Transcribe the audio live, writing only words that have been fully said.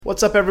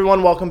What's up,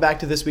 everyone? Welcome back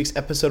to this week's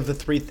episode of the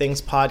Three Things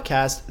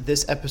Podcast.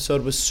 This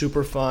episode was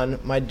super fun.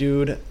 My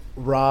dude,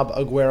 Rob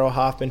Aguero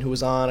Hoffman, who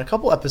was on a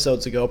couple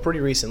episodes ago,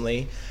 pretty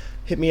recently,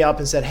 hit me up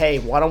and said, hey,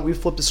 why don't we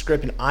flip the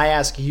script and I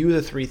ask you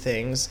the three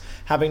things?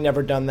 Having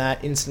never done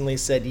that, instantly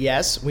said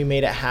yes. We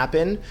made it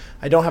happen.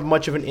 I don't have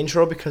much of an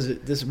intro because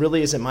this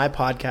really isn't my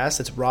podcast.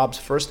 It's Rob's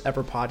first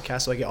ever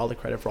podcast, so I get all the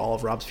credit for all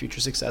of Rob's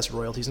future success,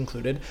 royalties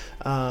included.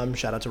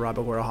 Shout out to Rob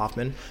Aguero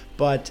Hoffman.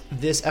 But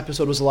this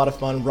episode was a lot of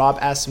fun. Rob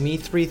asked me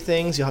three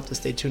things. You'll have to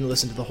stay tuned and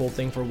listen to the whole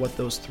thing for what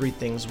those three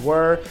things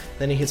were.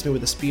 Then he hits me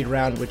with a speed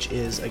round, which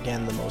is,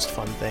 again, the most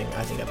fun thing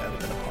I think I've ever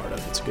been a part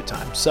of. It's a good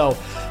time. So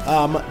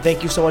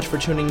thank you so much for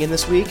tuning in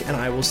this week, and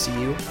I will see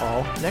you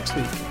all next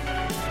week.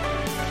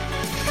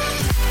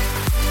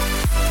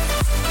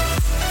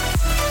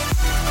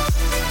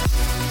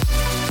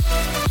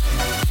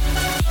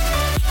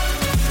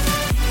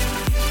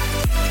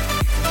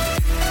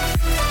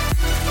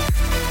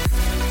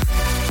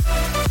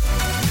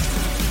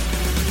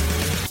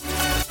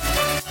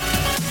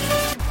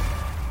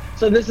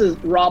 So this is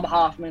Rob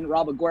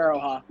Aguero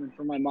Hoffman,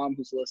 for my mom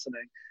who's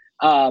listening,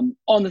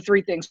 on the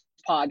Three Things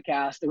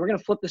Podcast. And we're going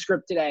to flip the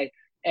script today.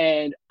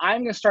 And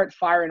I'm going to start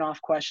firing off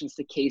questions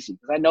to Casey,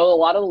 because I know a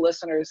lot of the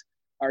listeners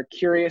are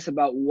curious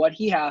about what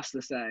he has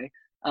to say.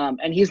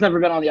 And he's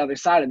never been on the other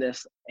side of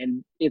this.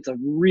 And it's a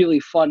really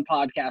fun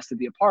podcast to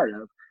be a part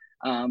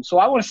of. So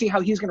I want to see how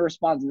he's going to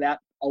respond to that,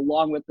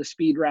 along with the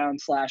speed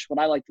round / what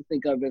I like to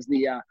think of as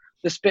the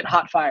spit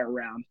hot fire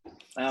round.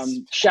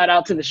 Shout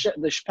out to the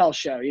Chappelle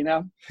show, you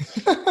know?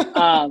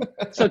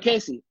 So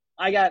Casey,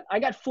 I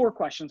got four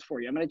questions for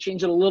you. I'm going to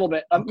change it a little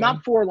bit. Okay.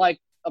 Not four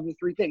of the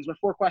three things, but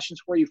four questions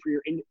for you for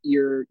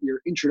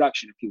your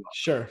introduction, if you will.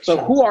 Sure. So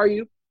sure. Who are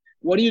you?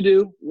 What do you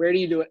do? Where do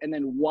you do it? And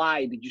then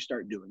why did you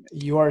start doing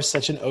it? You are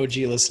such an OG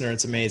listener.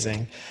 It's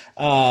amazing.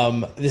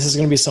 This is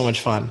going to be so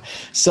much fun.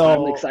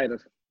 So I'm excited.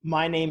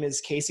 My name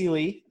is Casey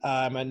Lee.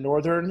 I'm a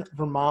Northern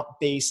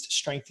Vermont-based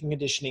strength and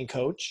conditioning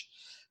coach.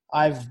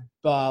 I've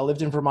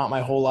lived in Vermont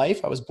my whole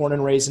life. I was born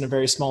and raised in a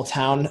very small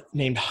town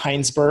named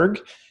Heinsberg.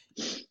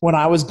 When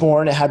I was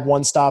born, it had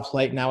one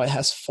stoplight. Now it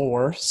has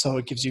four. So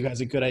it gives you guys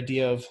a good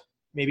idea of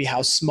maybe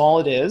how small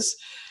it is.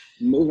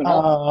 Moving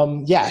up.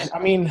 Yeah, I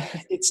mean,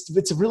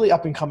 it's a really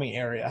up and coming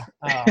area.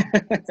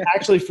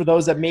 Actually, for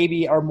those that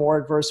maybe are more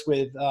adverse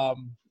with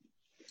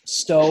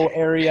Stowe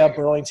area,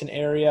 Burlington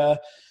area,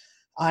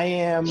 I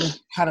am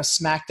kind of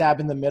smack dab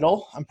in the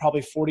middle. I'm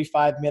probably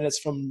 45 minutes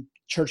from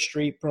Church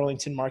Street,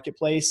 Burlington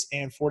Marketplace,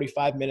 and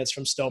 45 minutes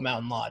from Stowe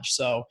Mountain Lodge.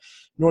 So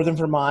Northern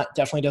Vermont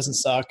definitely doesn't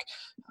suck.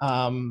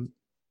 And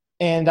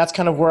that's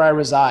kind of where I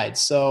reside.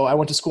 So I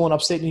went to school in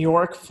upstate New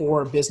York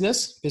for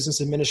business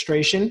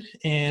administration,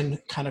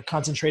 and kind of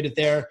concentrated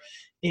there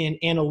in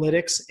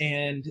analytics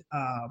and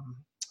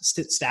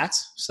stats.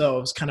 So I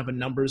was kind of a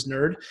numbers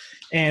nerd.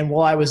 And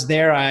while I was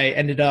there, I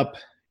ended up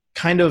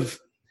kind of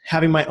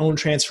having my own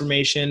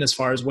transformation as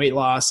far as weight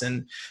loss,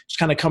 and just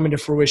kind of coming to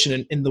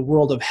fruition in the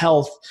world of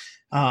health,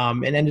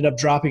 and ended up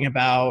dropping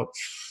about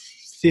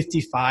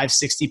 55,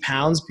 60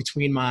 pounds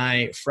between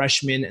my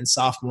freshman and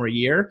sophomore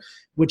year,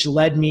 which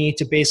led me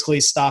to basically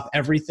stop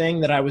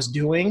everything that I was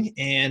doing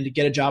and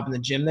get a job in the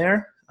gym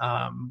there.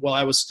 While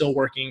I was still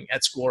working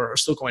at school, or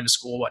still going to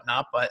school,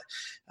 whatnot. But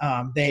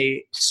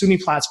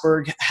SUNY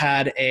Plattsburgh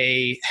had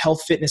a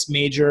health fitness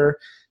major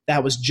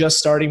that was just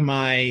starting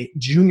my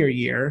junior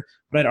year,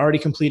 but I'd already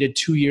completed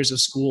 2 years of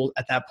school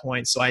at that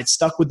point. So I had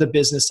stuck with the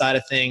business side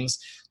of things,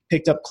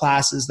 picked up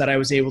classes that I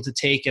was able to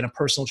take in a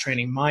personal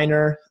training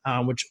minor,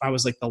 which I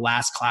was like the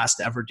last class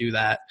to ever do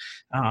that.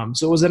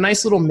 So it was a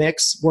nice little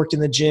mix. Worked in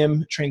the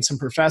gym, trained some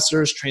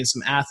professors, trained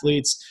some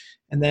athletes.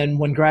 And then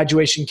when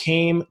graduation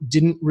came,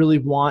 didn't really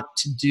want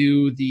to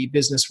do the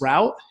business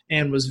route,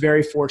 and was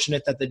very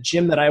fortunate that the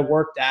gym that I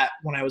worked at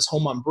when I was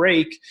home on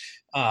break,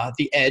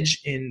 The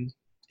Edge in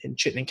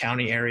Chittenden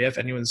County area. If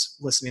anyone's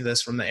listening to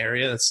this from the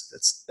area,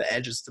 that's The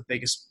Edge is the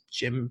biggest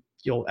gym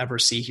you'll ever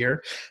see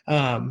here.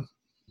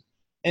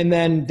 And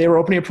then they were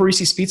opening a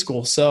Parisi Speed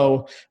School.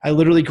 So I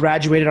literally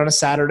graduated on a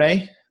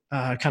Saturday,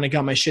 kind of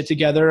got my shit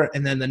together.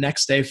 And then the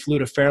next day flew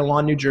to Fair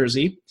Lawn, New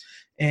Jersey,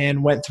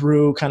 and went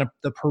through kind of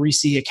the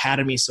Parisi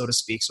Academy, so to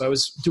speak. So I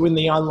was doing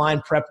the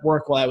online prep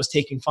work while I was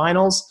taking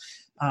finals.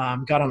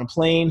 Got on a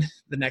plane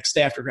the next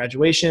day after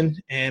graduation,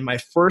 and my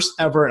first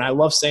ever, and I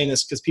love saying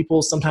this because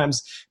people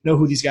sometimes know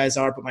who these guys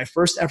are, but my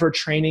first ever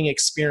training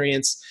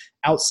experience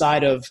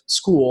outside of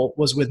school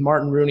was with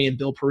Martin Rooney and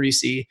Bill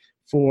Parisi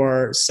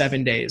for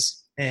 7 days.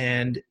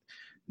 And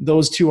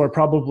those two are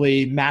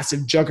probably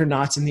massive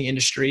juggernauts in the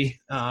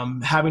industry.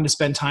 Having to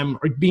spend time,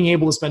 or being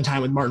able to spend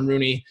time with Martin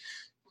Rooney,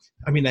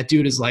 I mean, that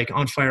dude is like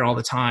on fire all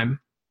the time.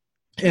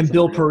 And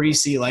Bill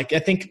Parisi, like, I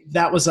think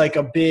that was like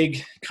a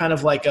big kind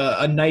of like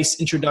a nice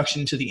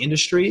introduction to the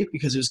industry,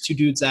 because there's two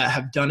dudes that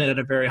have done it at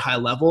a very high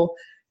level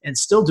and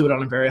still do it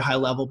on a very high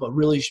level, but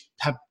really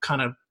have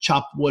kind of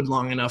chopped wood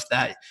long enough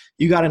that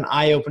you got an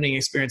eye-opening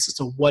experience as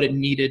to what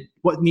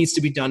needs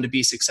to be done to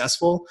be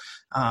successful.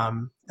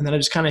 And then I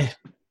just kind of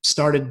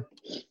started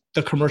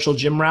the commercial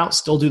gym route,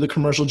 still do the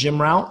commercial gym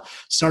route,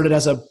 started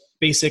as a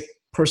basic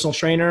personal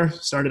trainer,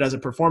 started as a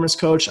performance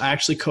coach. I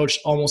actually coached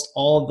almost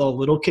all of the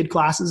little kid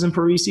classes in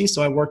Parisi.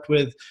 So I worked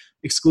with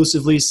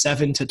exclusively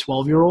 7 to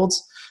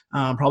 12-year-olds,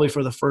 probably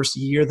for the first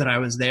year that I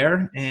was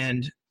there.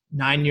 And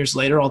 9 years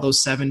later, all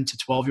those 7 to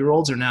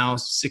 12-year-olds are now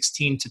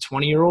 16 to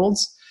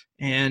 20-year-olds.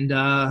 And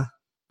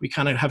we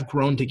kind of have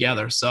grown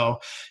together. So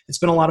it's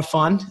been a lot of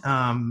fun.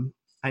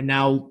 I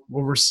now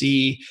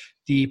oversee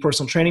the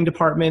personal training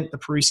department, the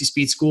Parisi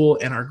Speed School,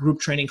 and our group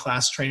training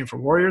class, Training for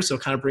Warriors. So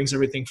it kind of brings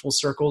everything full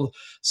circle,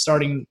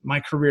 starting my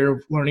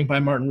career learning by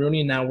Martin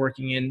Rooney and now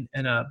working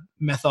in a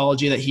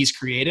methodology that he's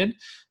created,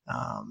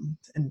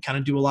 and kind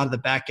of do a lot of the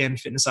back end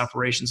fitness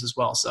operations as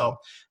well. So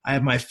I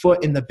have my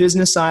foot in the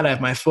business side. I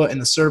have my foot in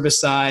the service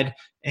side.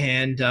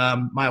 And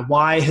my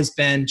why has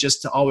been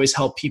just to always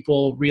help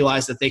people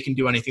realize that they can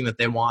do anything that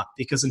they want.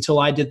 Because until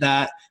I did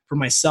that for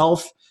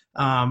myself,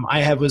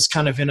 was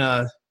kind of in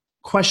a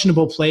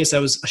questionable place. I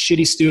was a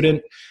shitty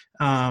student.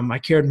 I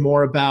cared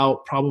more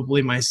about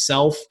probably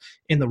myself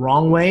in the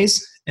wrong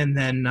ways, and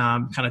then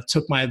kind of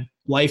took my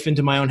life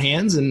into my own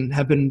hands and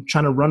have been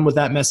trying to run with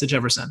that message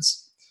ever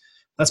since.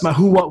 That's my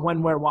who, what,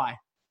 when, where, why.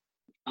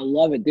 I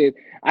love it, dude.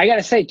 I got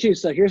to say, too,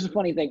 so here's the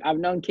funny thing. I've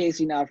known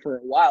Casey now for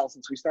a while,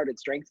 since we started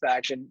Strength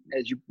Faction.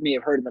 As you may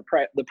have heard in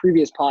the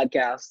previous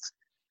podcasts,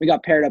 we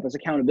got paired up as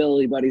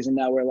accountability buddies, and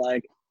now we're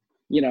like,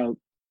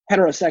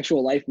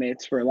 heterosexual life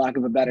mates, for lack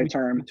of a better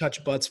term. We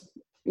touch butts.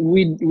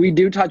 We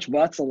do touch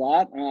butts a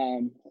lot,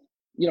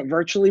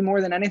 virtually more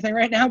than anything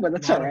right now, but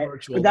that's all right.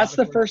 But that's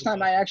the first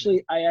time I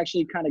actually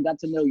kind of got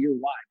to know your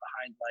why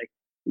behind like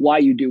why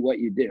you do what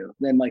you do.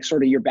 Then like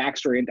sort of your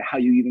backstory into how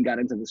you even got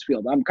into this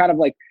field. I'm kind of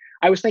like,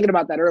 I was thinking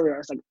about that earlier. I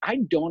was like, I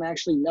don't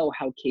actually know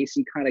how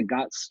Casey kind of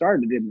got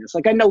started in this.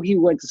 Like, I know he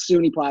went to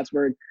SUNY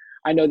Plattsburgh.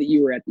 I know that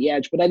you were at the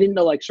Edge, but I didn't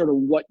know like sort of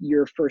what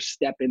your first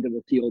step into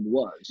the field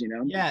was,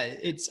 Yeah,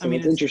 it's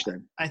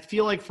interesting. I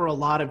feel like for a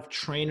lot of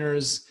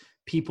trainers,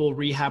 people,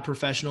 rehab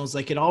professionals,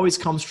 like it always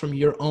comes from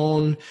your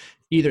own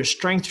either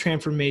strength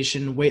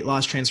transformation, weight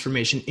loss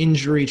transformation,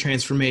 injury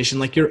transformation,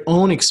 like your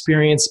own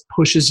experience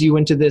pushes you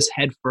into this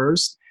head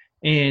first.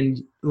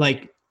 And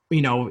like,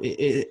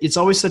 it's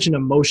always such an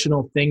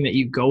emotional thing that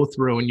you go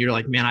through and you're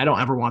like, man, I don't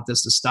ever want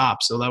this to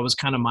stop. So that was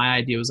kind of my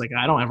idea, was like,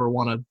 I don't ever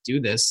want to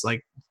do this.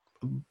 Like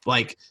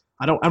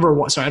I don't ever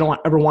want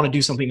to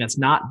do something that's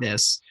not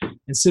this.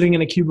 And sitting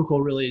in a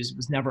cubicle really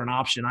was never an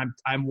option.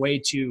 I'm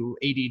way too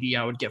ADD.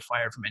 I would get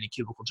fired from any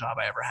cubicle job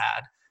I ever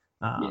had.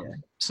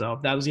 So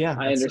that was, I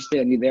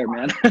understand you there,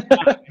 man.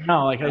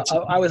 No, like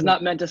I was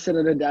not meant to sit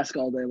at a desk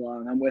all day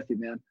long. I'm with you,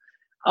 man.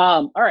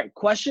 All right.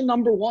 Question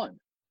number 1.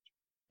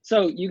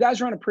 So you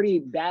guys run a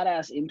pretty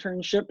badass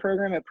internship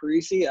program at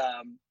Parisi.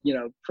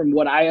 From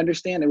what I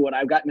understand and what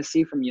I've gotten to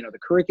see from, the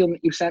curriculum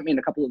that you sent me and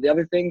a couple of the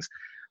other things.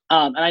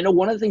 And I know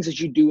one of the things that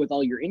you do with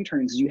all your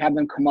interns is you have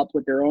them come up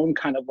with their own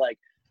kind of like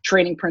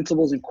training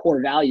principles and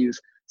core values,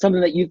 something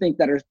that you think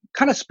that are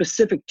kind of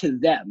specific to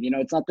them.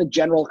 It's not the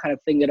general kind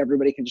of thing that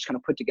everybody can just kind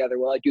of put together.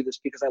 Well, I do this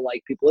because I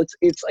like people.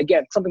 It's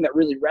again, something that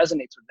really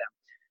resonates with them.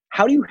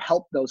 How do you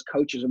help those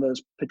coaches or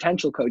those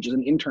potential coaches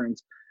and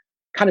interns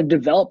kind of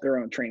develop their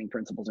own training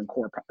principles and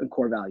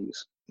core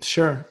values?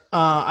 Sure.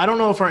 I don't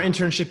know if our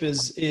internship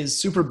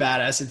is super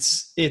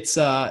badass. It's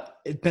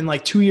been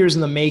like 2 years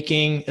in the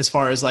making. As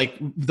far as like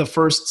the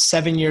first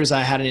 7 years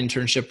I had an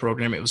internship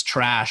program, it was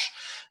trash.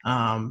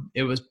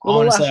 It was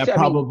honestly, I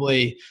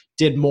probably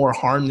did more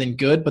harm than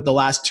good, but the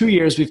last 2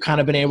 years we've kind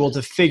of been able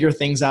to figure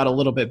things out a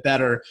little bit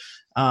better.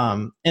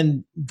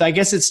 And I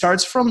guess it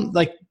starts from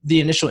like the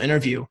initial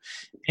interview,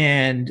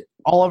 and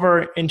all of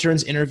our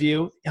interns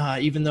interview,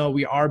 even though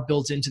we are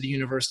built into the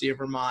University of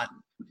Vermont,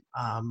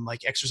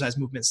 like exercise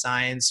movement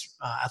science,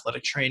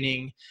 athletic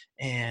training,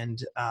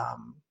 and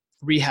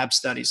rehab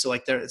studies. So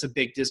like it's a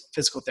big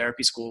physical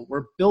therapy school.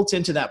 We're built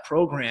into that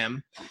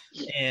program.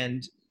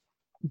 And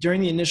during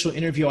the initial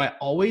interview, I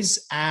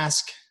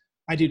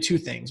do 2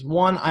 things.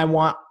 One, I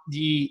want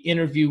the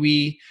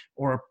interviewee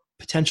or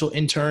potential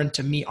intern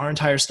to meet our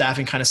entire staff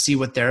and kind of see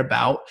what they're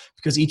about,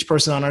 because each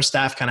person on our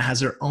staff kind of has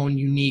their own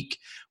unique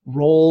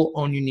role,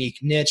 own unique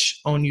niche,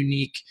 own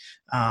unique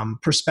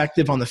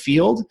perspective on the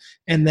field.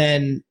 And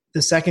then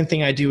the second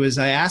thing I do is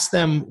I ask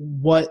them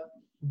what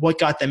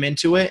got them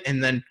into it,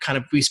 and then kind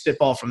of we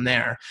spitball from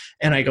there.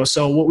 And I go,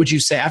 so what would you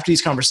say after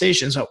these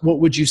conversations, what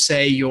would you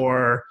say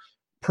your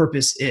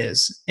purpose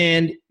is?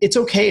 And it's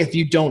okay if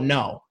you don't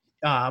know.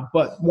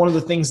 But one of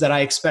the things that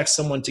I expect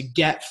someone to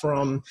get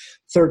from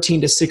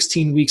 13 to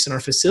 16 weeks in our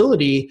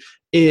facility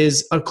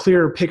is a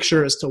clearer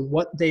picture as to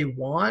what they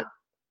want.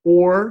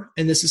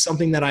 And this is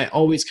something that I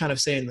always kind of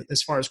say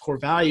as far as core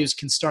values,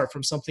 can start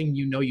from something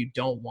you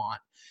don't want.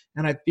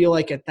 And I feel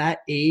like at that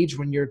age,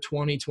 when you're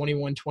 20,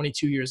 21,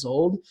 22 years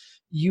old,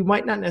 you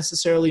might not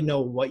necessarily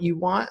know what you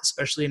want,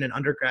 especially in an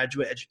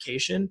undergraduate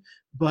education,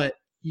 but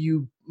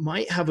you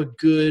might have a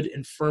good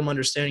and firm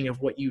understanding of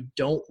what you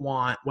don't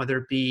want, whether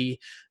it be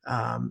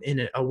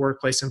in a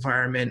workplace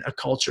environment, a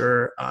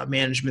culture,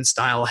 management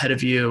style ahead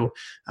of you.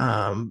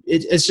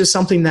 It's just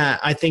something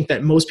that I think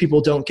that most people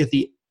don't get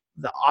the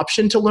the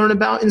option to learn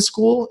about in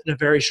school in a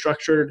very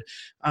structured,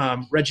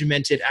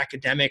 regimented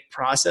academic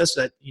process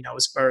that,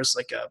 as far as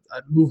like a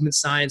movement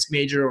science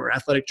major or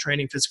athletic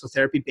training, physical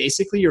therapy,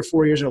 basically your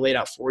 4 years are laid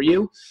out for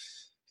you.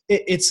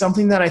 It's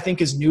something that I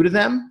think is new to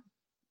them.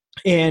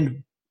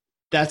 And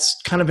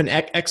that's kind of an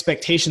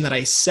expectation that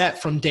I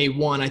set from day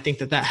one. I think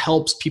that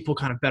helps people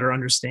kind of better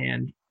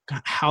understand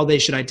how they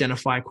should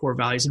identify core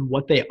values and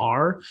what they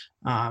are,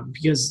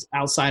 because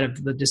outside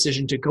of the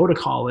decision to go to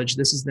college,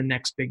 this is the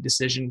next big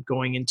decision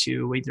going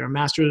into either a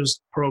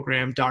master's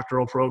program,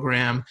 doctoral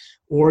program,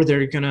 or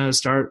they're going to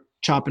start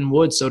chopping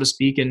wood, so to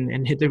speak,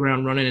 and hit the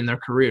ground running in their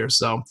career.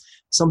 So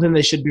something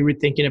they should be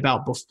rethinking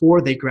about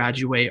before they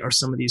graduate are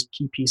some of these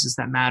key pieces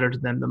that matter to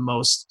them the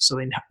most, so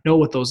they know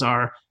what those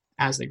are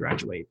as they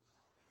graduate.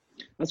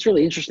 That's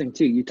really interesting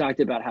too. You talked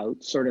about how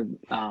sort of,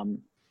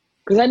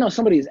 because I know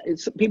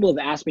people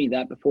have asked me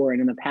that before,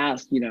 and in the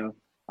past,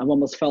 I've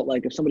almost felt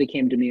like if somebody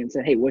came to me and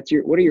said, "Hey, what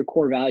are your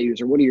core values,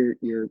 or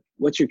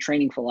what's your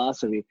training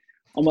philosophy?"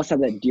 Almost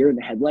have that deer in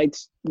the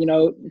headlights,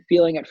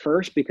 feeling at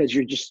first, because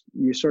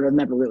you sort of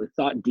never really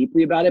thought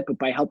deeply about it. But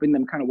by helping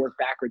them kind of work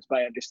backwards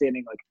by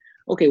understanding, like,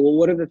 okay, well,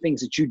 what are the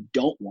things that you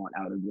don't want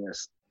out of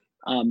this?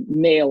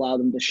 May allow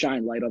them to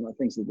shine light on the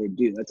things that they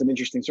do. That's an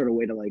interesting sort of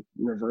way to like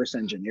reverse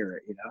engineer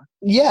it,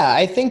 Yeah,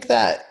 I think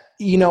that,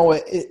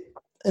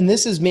 and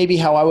this is maybe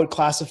how I would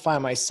classify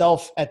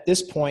myself at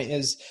this point,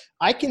 is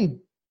I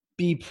can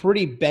be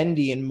pretty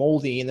bendy and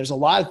moldy. And there's a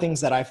lot of things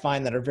that I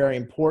find that are very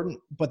important,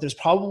 but there's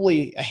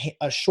probably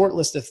a short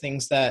list of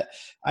things that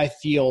I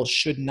feel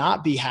should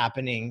not be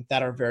happening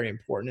that are very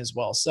important as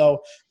well.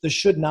 So the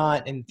should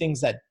not, and things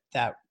that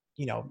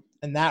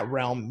in that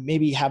realm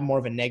maybe have more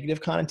of a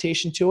negative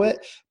connotation to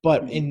it.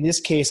 But in this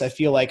case, I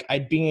feel like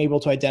being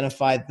able to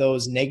identify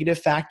those negative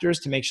factors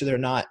to make sure they're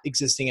not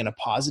existing in a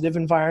positive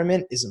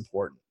environment is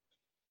important.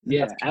 And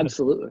yeah,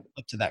 absolutely.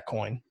 Up to that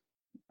coin.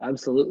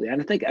 Absolutely.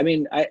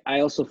 And I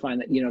also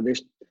find that,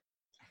 there's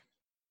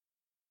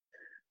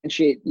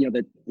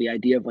the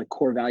idea of like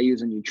core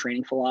values and your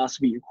training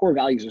philosophy. Your core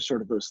values are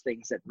sort of those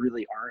things that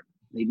really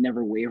they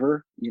never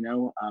waver,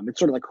 it's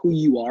sort of like who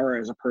you are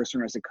as a person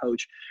or as a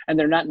coach. And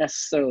they're not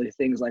necessarily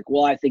things like,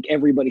 well, I think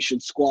everybody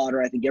should squat,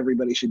 or I think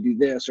everybody should do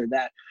this or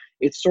that.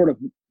 It's sort of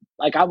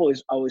like, I've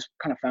always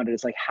kind of found it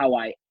as like how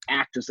I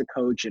act as a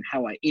coach and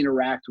how I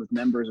interact with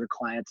members or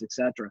clients,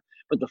 etc.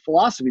 But the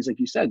philosophies, like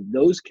you said,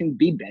 those can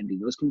be bendy,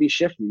 those can be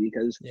shifty,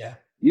 because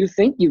you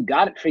think you've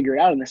got it figured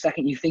out, and the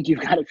second you think you've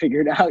got it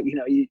figured out,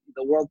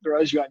 the world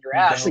throws you on your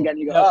ass again.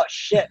 You go, oh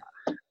shit,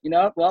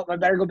 well, I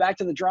better go back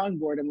to the drawing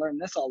board and learn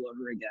this all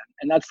over again.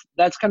 And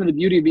that's kind of the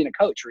beauty of being a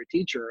coach or a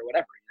teacher or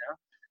whatever,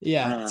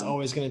 Yeah, it's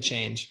always going to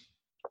change.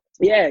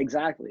 Yeah,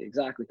 exactly.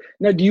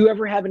 Now, do you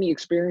ever have any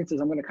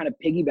experiences? I'm going to kind of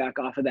piggyback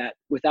off of that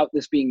without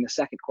this being the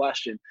second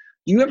question.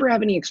 Do you ever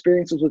have any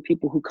experiences with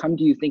people who come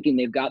to you thinking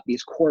they've got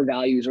these core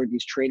values or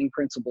these training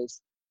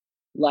principles,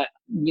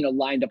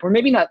 lined up, or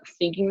maybe not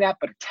thinking that,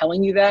 but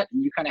telling you that,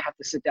 and you kind of have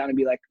to sit down and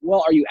be like,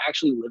 well, are you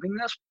actually living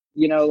this?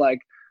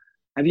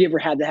 Have you ever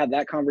had to have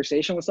that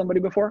conversation with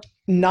somebody before?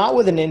 Not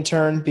with an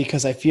intern,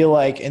 because I feel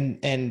like,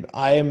 and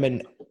I am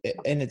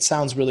and it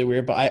sounds really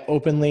weird, but I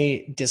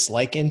openly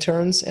dislike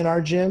interns in our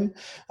gym.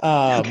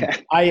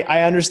 Okay.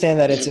 I understand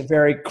that it's a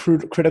very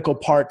critical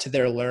part to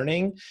their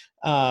learning,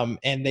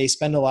 and they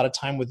spend a lot of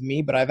time with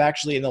me, but I've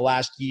actually in the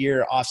last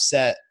year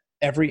offset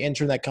every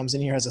intern that comes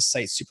in here as a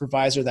site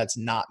supervisor that's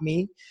not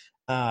me,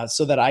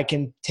 so that I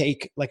can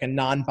take like a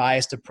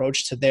non-biased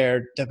approach to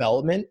their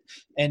development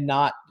and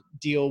not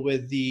deal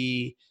with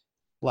the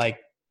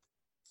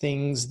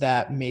things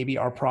that maybe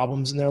are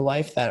problems in their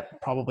life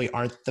that probably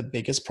aren't the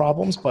biggest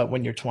problems, but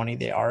when you're 20,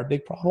 they are a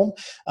big problem.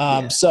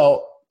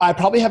 So I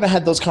probably haven't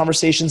had those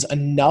conversations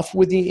enough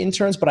with the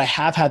interns, but I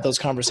have had those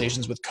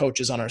conversations with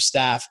coaches on our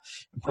staff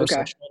and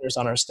personal trainers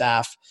on our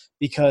staff,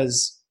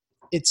 because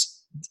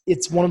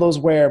it's one of those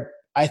where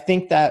I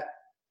think that,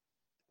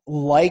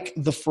 like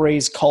the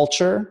phrase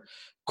culture,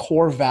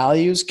 core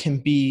values can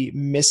be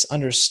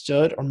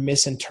misunderstood or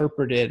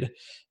misinterpreted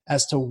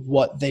as to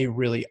what they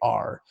really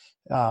are.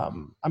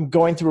 I'm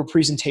going through a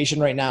presentation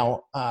right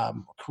now,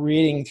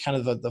 creating kind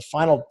of the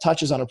final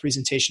touches on a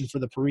presentation for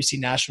the Parisi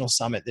National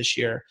Summit this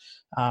year,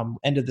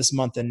 end of this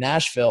month in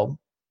Nashville.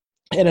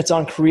 And it's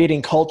on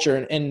creating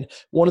culture. And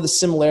one of the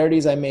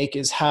similarities I make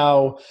is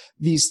how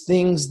these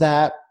things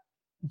that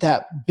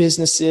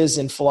businesses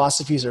and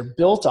philosophies are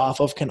built off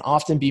of can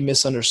often be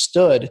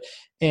misunderstood.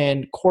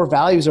 And core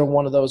values are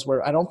one of those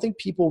where I don't think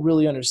people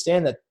really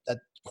understand that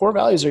core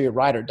values are your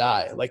ride or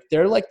die. Like,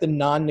 they're like the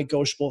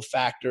non-negotiable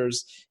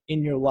factors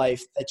in your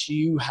life that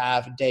you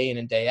have day in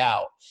and day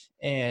out.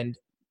 And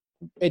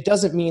it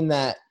doesn't mean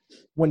that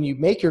when you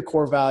make your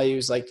core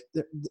values, I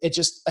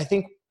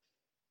think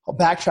I'll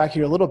backtrack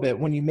here a little bit.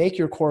 When you make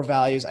your core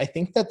values, I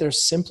think that they're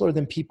simpler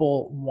than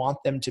people want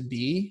them to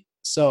be.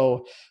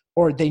 So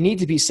or they need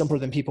to be simpler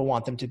than people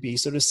want them to be.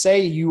 So to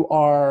say you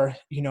are,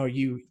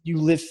 you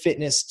live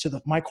fitness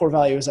my core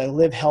value is I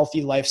live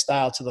healthy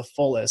lifestyle to the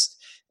fullest.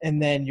 And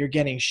then you're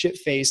getting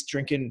shit-faced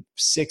drinking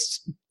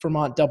 6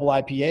 Vermont double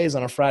IPAs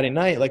on a Friday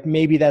night. Like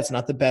maybe that's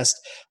not the best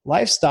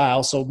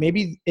lifestyle. So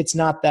maybe it's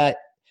not that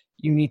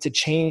you need to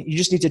change. You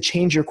just need to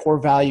change your core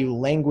value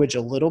language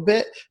a little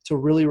bit to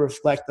really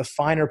reflect the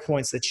finer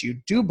points that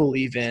you do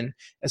believe in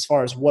as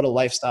far as what a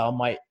lifestyle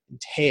might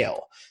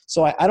entail.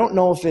 So I don't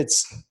know if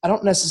I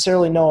don't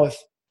necessarily know if,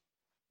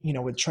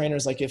 with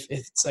trainers, like if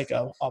it's like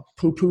a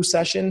poo-poo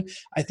session,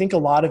 I think a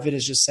lot of it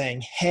is just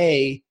saying,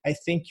 hey, I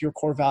think your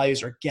core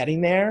values are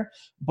getting there,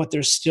 but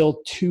they're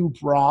still too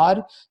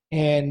broad.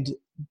 And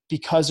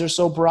because they're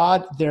so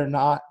broad, they're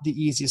not the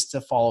easiest to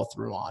follow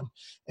through on.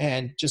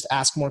 And just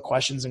ask more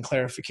questions and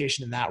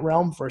clarification in that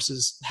realm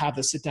versus have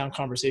the sit down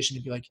conversation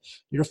and be like,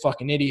 you're a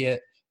fucking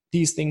idiot.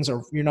 These things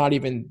you're not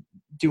even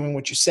doing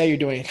what you say you're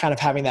doing, and kind of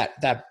having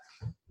that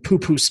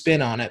poo-poo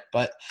spin on it,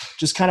 but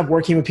just kind of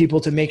working with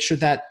people to make sure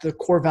that the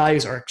core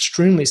values are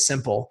extremely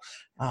simple.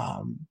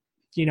 And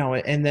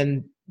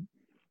then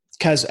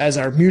because as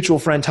our mutual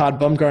friend Todd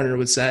Bumgarner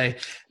would say,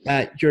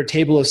 that your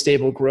table of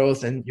stable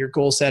growth and your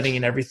goal setting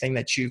and everything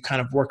that you kind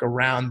of work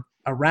around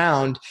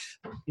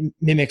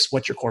mimics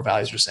what your core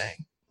values are saying.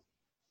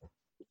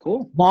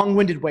 Cool.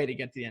 Long-winded way to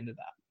get to the end of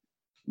that.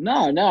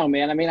 No,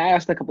 man. I mean, I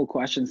asked a couple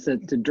questions to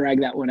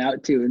drag that one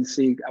out too and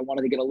see. I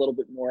wanted to get a little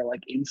bit more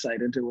like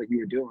insight into what you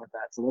were doing with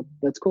that. So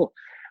that's cool.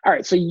 All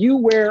right. So you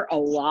wear a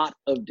lot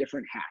of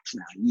different hats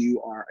now.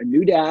 You are a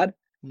new dad.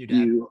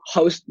 You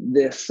host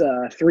this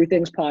 3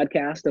 Things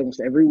podcast almost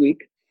every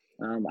week.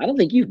 I don't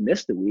think you've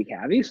missed a week,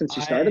 have you, since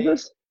you started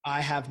this? I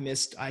have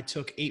missed. I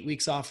took 8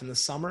 weeks off in the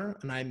summer,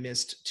 and I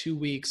missed 2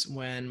 weeks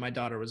when my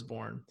daughter was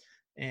born.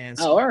 And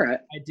so all right.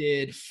 I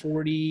did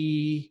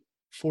 43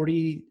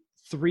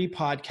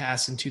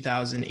 podcasts in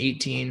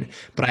 2018,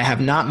 but I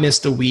have not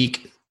missed a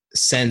week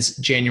since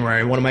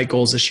January. One of my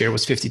goals this year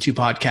was 52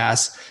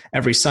 podcasts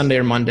every Sunday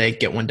or Monday,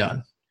 get one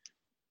done.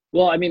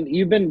 Well, I mean,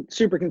 you've been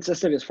super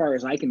consistent as far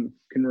as I can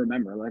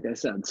remember, like I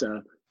said,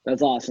 so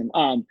that's awesome.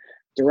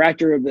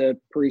 Director of the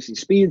Parisi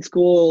Speed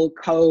School,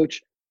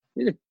 coach,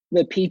 the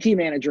PT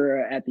manager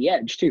at the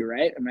Edge too,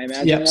 right? Am I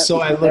imagining Yep. that? So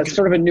that's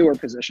sort of a newer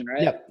position,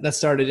 right? Yep. That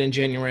started in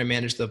January. I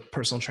managed the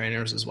personal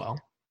trainers as well.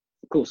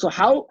 Cool. So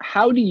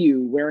how do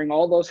you, wearing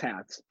all those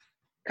hats,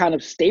 kind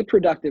of stay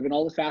productive in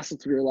all the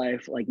facets of your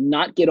life, like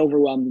not get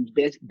overwhelmed,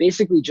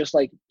 basically just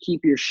like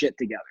keep your shit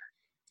together?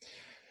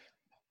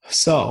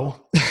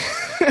 So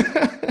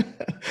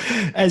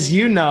as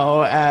you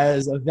know,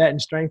 as a vet in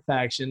Strength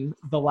Faction,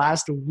 the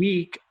last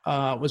week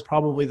was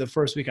probably the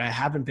first week I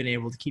haven't been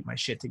able to keep my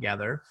shit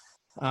together.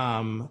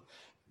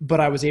 But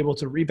I was able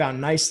to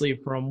rebound nicely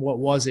from what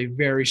was a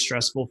very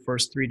stressful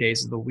first 3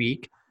 days of the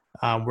week,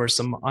 where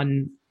some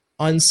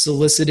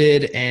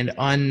unsolicited and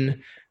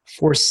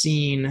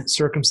unforeseen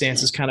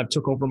circumstances kind of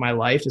took over my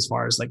life as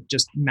far as like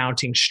just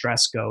mounting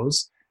stress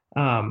goes.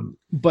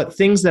 But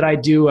things that I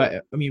do,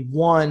 I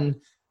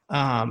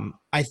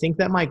think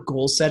that my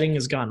goal setting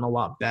has gotten a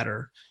lot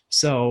better.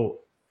 So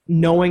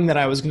knowing that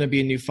I was going to be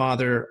a new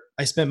father,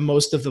 I spent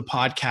most of the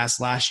podcast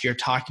last year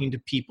talking to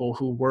people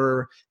who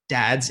were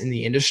dads in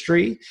the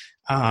industry,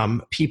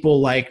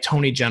 people like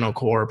Tony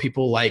Gentilcore,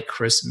 people like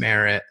Chris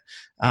Merritt,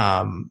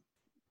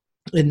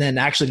 and then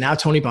actually now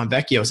Tony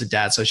Bonvecchio is a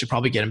dad, so I should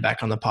probably get him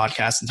back on the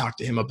podcast and talk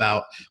to him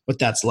about what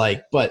that's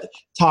like. But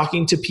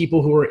talking to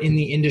people who are in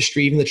the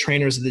industry, even the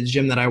trainers of the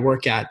gym that I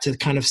work at, to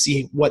kind of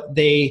see what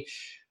they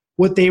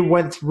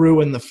went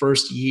through in the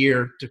first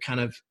year, to kind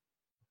of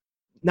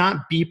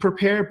not be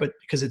prepared, but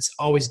because it's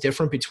always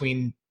different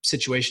between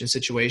situation to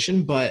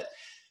situation, but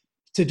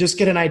to just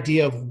get an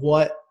idea of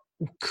what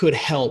could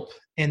help.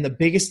 And the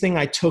biggest thing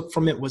I took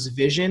from it was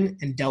vision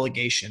and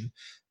delegation.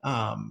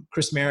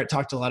 Chris Merritt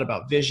talked a lot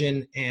about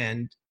vision,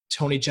 and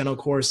Tony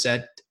Gentilcore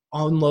said,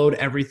 unload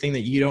everything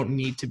that you don't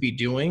need to be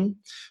doing.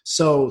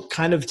 So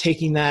kind of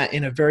taking that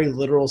in a very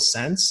literal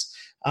sense,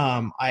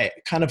 I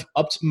kind of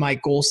upped my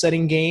goal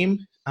setting game.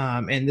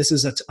 And this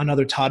is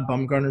another Todd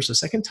Bumgarner. So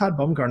second Todd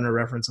Bumgarner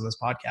reference on this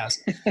podcast.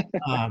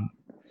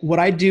 What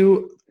I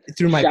do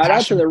through my shout passion,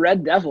 out to the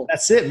Red Devil.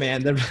 That's it,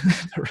 man. The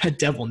Red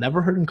Devil.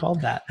 Never heard him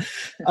called that.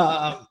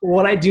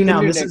 What I do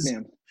now,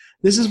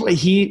 this is what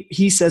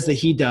he says that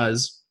he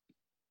does.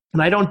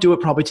 And I don't do it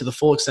probably to the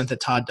full extent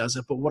that Todd does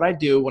it. But what I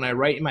do when I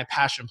write in my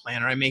passion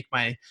planner, I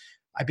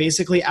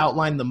basically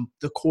outline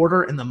the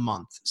quarter and the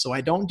month. So I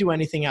don't do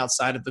anything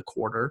outside of the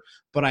quarter,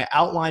 but I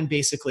outline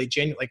basically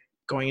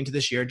going into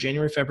this year,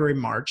 January, February,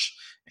 March.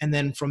 And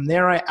then from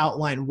there, I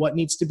outline what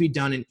needs to be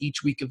done in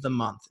each week of the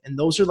month. And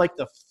those are like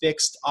the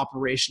fixed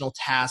operational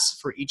tasks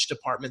for each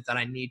department that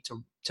I need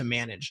to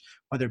manage,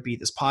 whether it be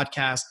this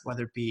podcast,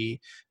 whether it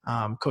be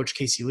Coach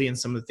Casey Lee and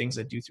some of the things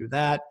I do through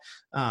that,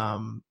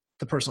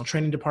 the personal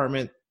training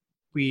department,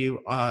 we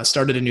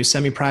started a new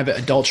semi-private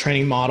adult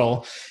training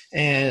model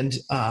and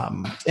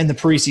the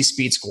Parisi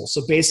Speed School.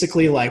 So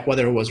basically, like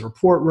whether it was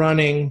report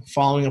running,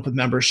 following up with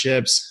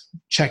memberships,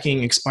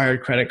 checking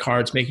expired credit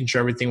cards, making sure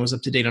everything was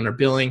up to date on our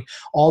billing,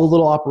 all the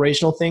little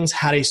operational things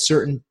had a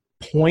certain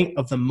point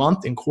of the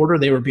month and quarter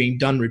they were being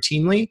done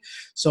routinely.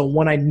 So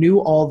when I knew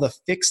all the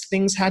fixed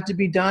things had to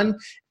be done,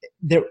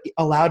 that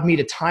allowed me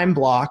to time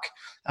block,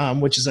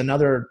 which is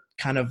another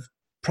kind of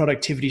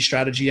productivity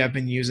strategy I've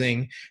been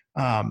using,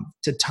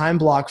 to time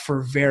block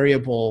for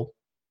variable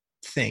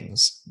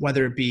things,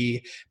 whether it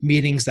be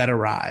meetings that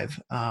arrive.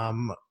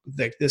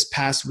 This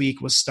past week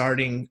was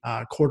starting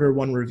quarter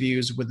one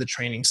reviews with the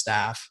training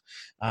staff.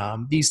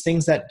 These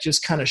things that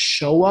just kind of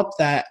show up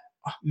that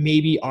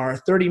maybe are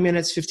 30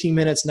 minutes, 15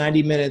 minutes,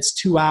 90 minutes,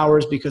 2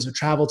 hours because of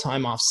travel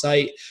time off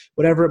site,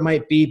 whatever it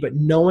might be. But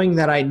knowing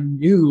that I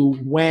knew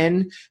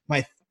when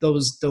I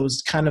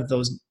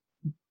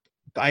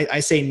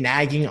say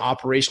nagging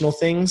operational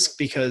things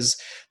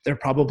because they're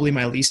probably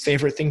my least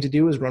favorite thing to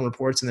do is run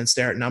reports and then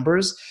stare at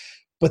numbers,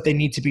 but they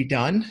need to be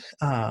done.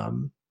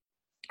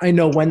 I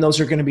know when those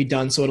are going to be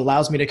done. So it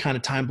allows me to kind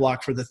of time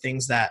block for the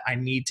things that I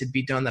need to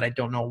be done that I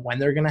don't know when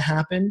they're going to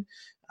happen.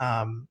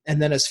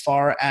 And then as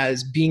far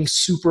as being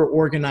super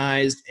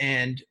organized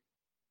and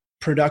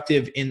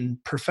productive in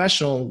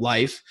professional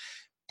life,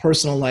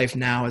 personal life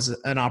now is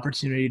an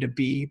opportunity to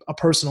be a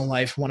personal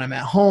life when I'm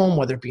at home,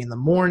 whether it be in the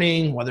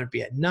morning, whether it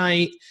be at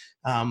night.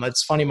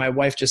 It's funny. My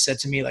wife just said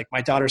to me, like,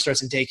 my daughter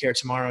starts in daycare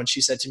tomorrow. And she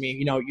said to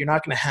me, you're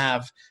not going to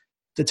have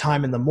the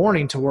time in the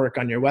morning to work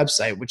on your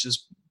website, which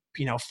is,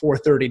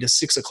 4:30 to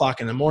 6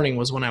 o'clock in the morning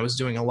was when I was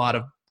doing a lot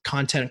of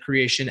content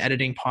creation,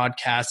 editing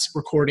podcasts,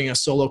 recording a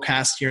solo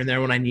cast here and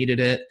there when I needed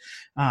it,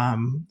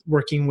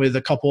 working with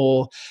a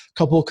couple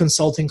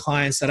consulting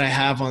clients that I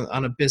have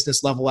on a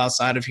business level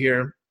outside of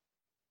here.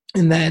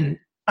 And then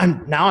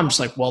I'm just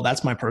like, well,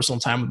 that's my personal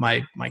time with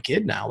my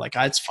kid now. Like,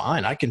 it's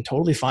fine. I can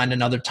totally find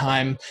another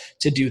time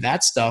to do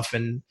that stuff.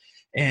 And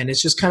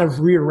it's just kind of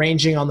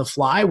rearranging on the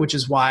fly, which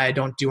is why I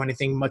don't do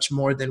anything much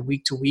more than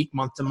week to week,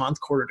 month to month,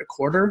 quarter to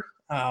quarter,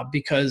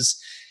 because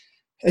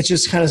it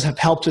just kind of have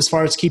helped as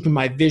far as keeping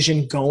my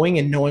vision going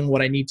and knowing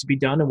what I need to be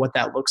done and what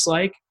that looks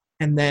like.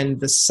 And then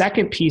the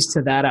second piece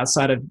to that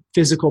outside of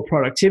physical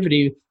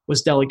productivity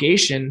was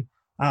delegation.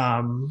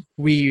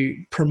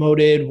 We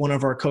promoted one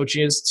of our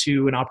coaches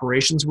to an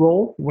operations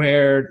role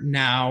where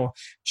now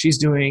she's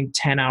doing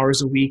 10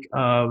 hours a week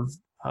of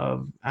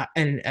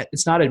and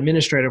it's not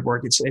administrative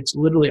work. It's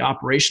literally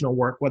operational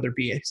work, whether it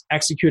be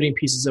executing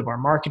pieces of our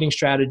marketing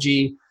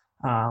strategy.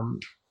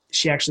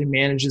 She actually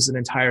manages an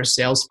entire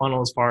sales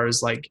funnel as far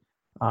as like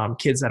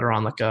kids that are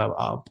on like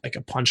a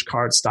punch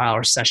card style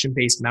or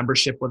session-based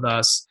membership with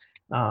us,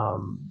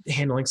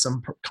 handling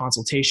some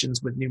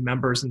consultations with new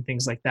members and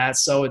things like that.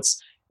 So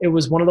it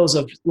was one of those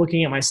of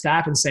looking at my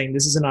staff and saying,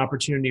 this is an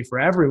opportunity for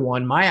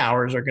everyone. My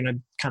hours are going to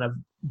kind of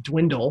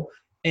dwindle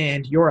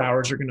and your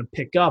hours are going to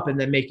pick up, and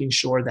then making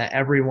sure that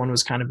everyone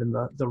was kind of in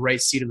the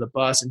right seat of the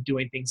bus and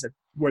doing things that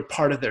were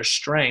part of their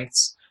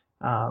strengths.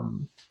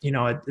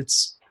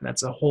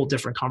 That's a whole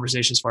different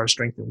conversation as far as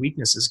strength and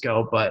weaknesses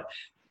go, but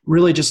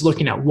really just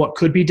looking at what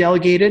could be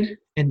delegated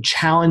and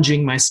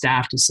challenging my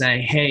staff to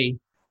say, hey,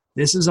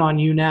 this is on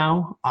you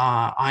now.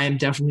 I am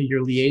definitely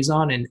your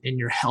liaison and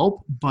your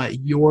help, but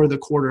you're the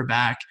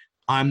quarterback.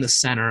 I'm the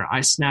center. I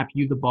snap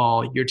you the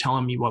ball. You're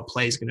telling me what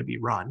play is going to be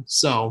run.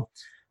 So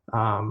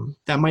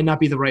that might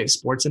not be the right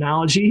sports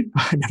analogy.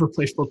 I never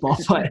played football,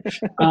 but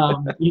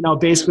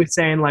basically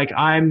saying like,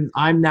 I'm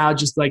now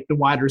just like the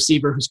wide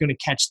receiver who's going to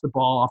catch the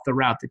ball off the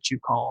route that you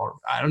call. Or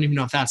I don't even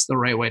know if that's the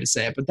right way to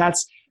say it, but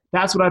that's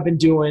what I've been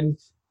doing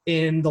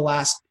in the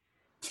last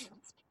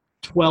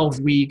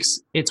 12 weeks.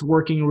 It's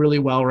working really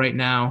well right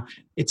now.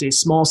 It's a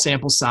small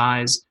sample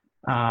size.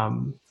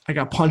 I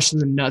got punched in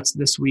the nuts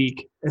this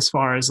week as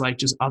far as like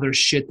just other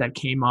shit that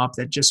came up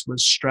that just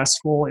was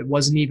stressful. It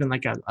wasn't even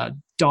like a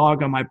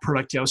dog on my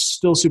productivity. I was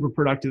still super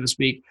productive this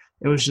week.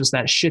 It was just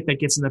that shit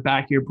that gets in the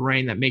back of your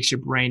brain that makes your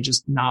brain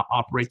just not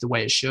operate the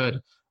way it should.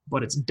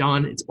 But it's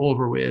done. It's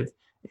over with.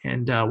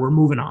 And we're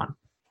moving on.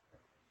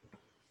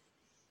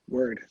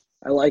 Word.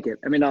 I like it.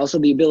 I mean, also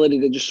the ability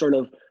to just sort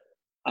of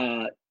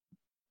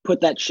put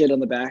that shit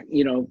on the back,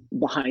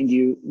 behind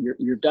you.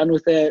 You're done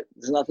with it.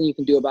 There's nothing you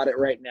can do about it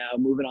right now.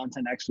 Moving on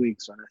to next week,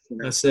 sort of.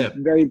 That's it.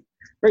 Very,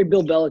 very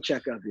Bill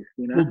Belichick of you.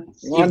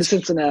 We're on to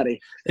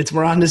Cincinnati.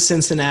 We're on to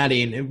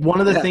Cincinnati, and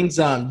one of the things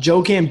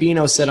Joe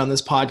Gambino said on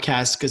this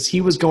podcast, because he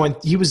was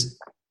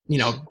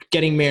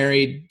getting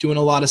married, doing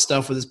a lot of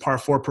stuff with his par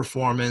 4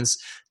 performance,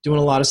 doing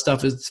a lot of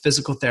stuff with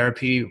physical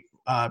therapy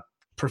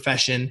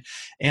profession.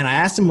 And I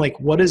asked him, like,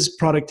 what is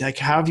product, like,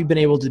 how have you been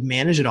able to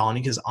manage it all? And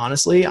he goes,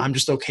 honestly, I'm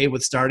just okay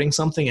with starting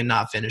something and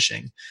not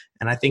finishing.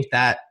 And I think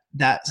that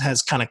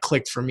has kind of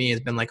clicked for me.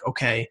 Has been like,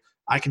 okay,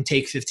 I can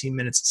take 15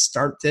 minutes to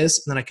start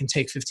this, and then I can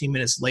take 15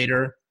 minutes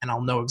later and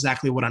I'll know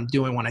exactly what I'm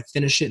doing. When I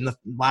finish it in the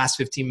last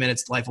 15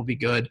 minutes, life will be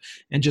good.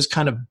 And just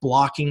kind of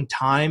blocking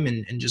time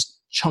and just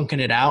chunking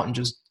it out and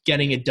just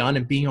getting it done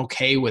and being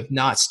okay with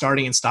not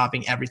starting and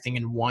stopping everything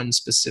in one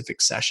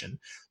specific session,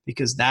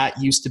 because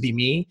that used to be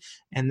me.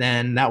 And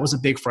then that was a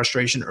big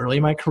frustration early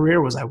in my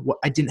career was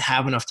I didn't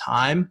have enough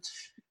time,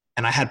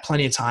 and I had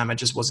plenty of time. I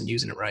just wasn't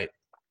using it right.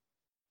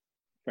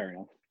 Fair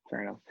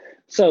enough.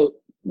 So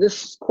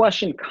this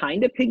question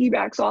kind of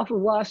piggybacks off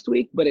of last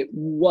week, but it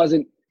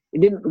wasn't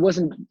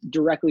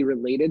directly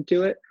related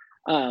to it.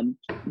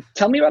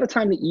 Tell me about a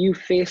time that you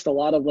faced a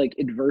lot of like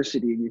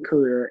adversity in your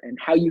career and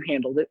how you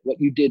handled it,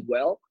 what you did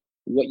well,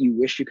 what you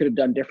wish you could have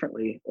done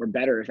differently or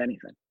better, if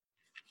anything.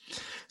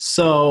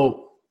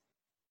 So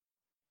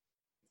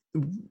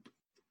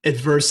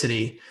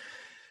adversity.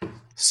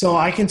 So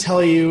I can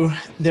tell you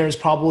there's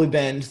probably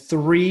been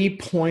 3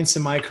 points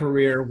in my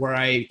career where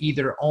I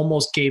either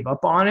almost gave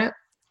up on it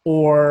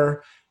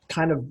or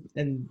kind of,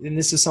 and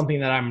this is something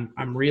that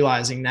I'm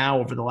realizing now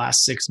over the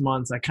last 6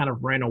 months, I kind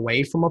of ran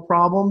away from a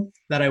problem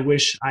that I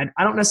wish I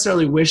don't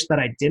necessarily wish that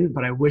I didn't,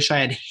 but I wish I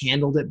had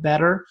handled it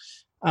better.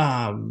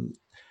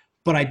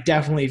 But I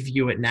definitely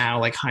view it now,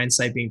 like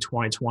hindsight being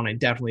 2020,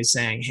 definitely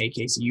saying, hey,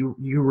 Casey,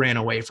 you ran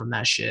away from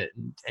that shit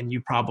and you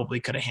probably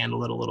could have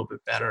handled it a little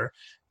bit better.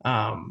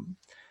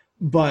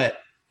 But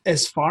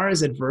as far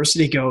as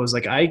adversity goes,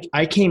 like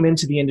I came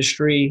into the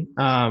industry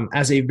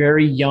as a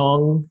very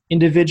young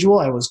individual.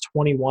 I was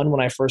 21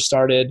 when I first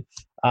started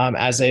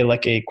as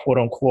a quote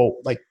unquote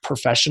like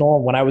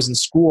professional. When I was in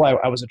school,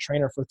 I was a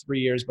trainer for 3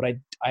 years, but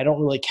I don't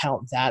really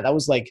count that. That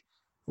was like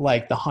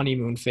the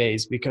honeymoon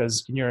phase,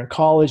 because you're in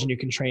college and you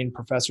can train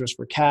professors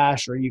for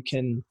cash, or you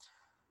can,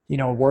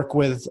 work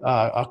with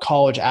a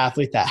college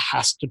athlete that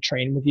has to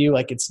train with you.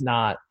 Like it's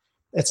not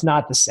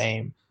the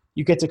same.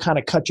 You get to kind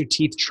of cut your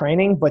teeth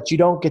training, but you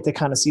don't get to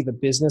kind of see the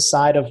business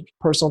side of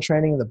personal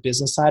training and the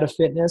business side of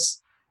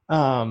fitness.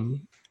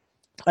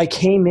 I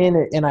came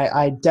in and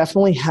I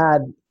definitely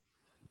had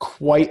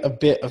quite a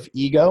bit of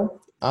ego.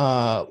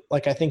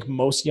 Like I think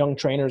most young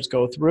trainers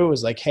go through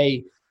is like,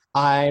 hey,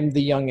 I'm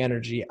the young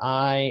energy.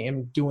 I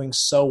am doing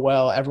so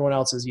well. Everyone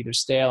else is either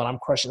stale and I'm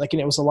crushing. Like,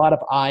 and it was a lot of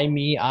I,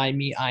 me,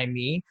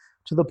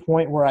 to the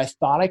point where I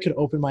thought I could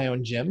open my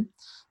own gym.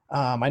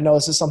 I know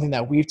this is something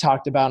that we've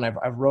talked about, and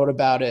I've wrote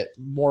about it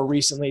more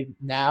recently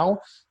now,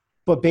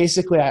 but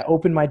basically I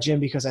opened my gym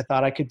because I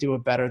thought I could do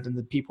it better than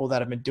the people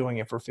that have been doing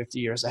it for 50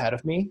 years ahead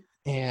of me.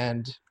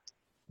 And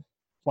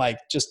like,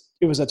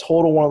 it was a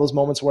total one of those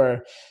moments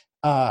where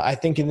I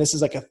think, and this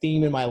is like a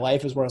theme in my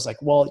life, is where I was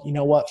like, well, you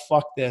know what?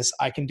 Fuck this.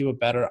 I can do it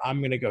better. I'm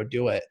going to go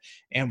do it.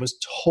 And was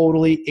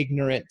totally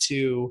ignorant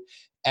to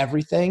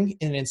everything.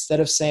 And instead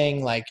of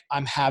saying like,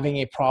 I'm having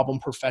a problem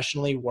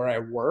professionally where I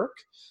work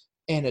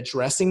and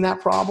addressing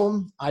that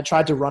problem, I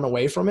tried to run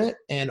away from it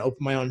and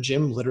open my own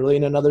gym literally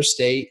in another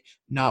state,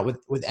 not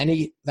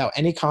without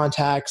any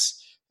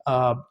contacts,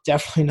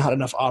 definitely not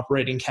enough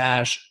operating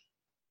cash.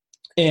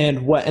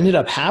 And what ended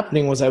up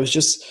happening was I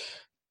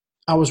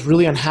was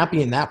really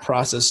unhappy in that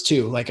process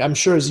too. Like I'm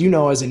sure, as you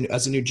know, as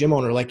a new gym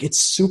owner, like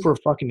it's super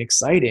fucking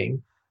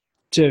exciting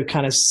to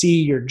kind of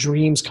see your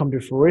dreams come to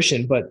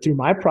fruition. But through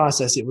my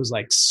process, it was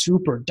like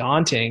super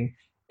daunting.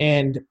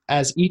 And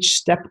as each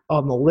step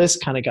on the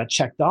list kind of got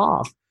checked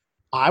off,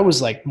 I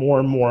was like more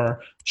and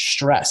more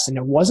stressed. And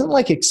it wasn't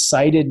like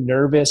excited,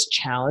 nervous,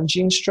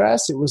 challenging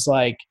stress. It was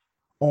like,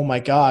 oh my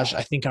gosh,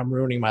 I think I'm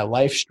ruining my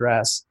life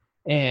stress.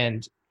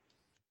 And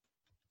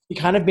it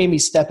kind of made me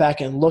step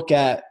back and look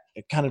at,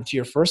 kind of to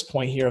your first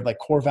point here, of like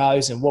core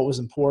values and what was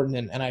important.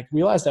 And I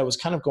realized I was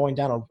kind of going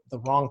down the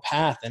wrong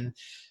path. And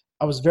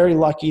I was very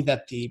lucky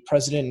that the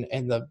president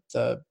and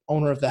the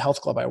owner of the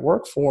health club I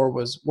work for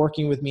was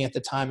working with me at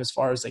the time, as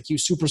far as like, he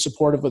was super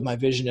supportive with my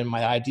vision and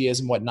my ideas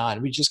and whatnot.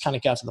 And we just kind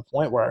of got to the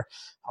point where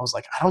I was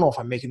like, I don't know if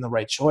I'm making the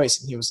right choice.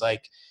 And he was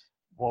like,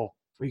 well,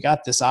 we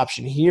got this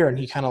option here. And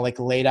he kind of like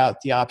laid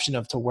out the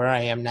option to where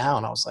I am now.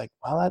 And I was like,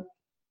 well,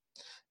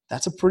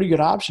 that's a pretty good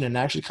option, and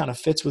actually kind of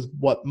fits with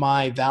what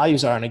my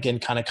values are. And again,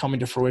 kind of coming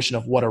to fruition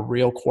of what a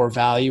real core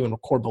value and a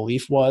core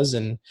belief was.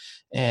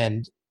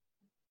 And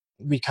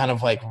we kind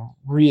of like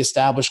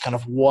reestablished kind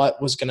of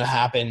what was going to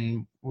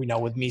happen,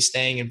 with me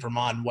staying in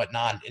Vermont and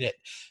whatnot. And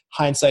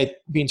hindsight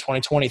being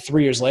 2020,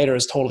 3 years later,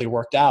 has totally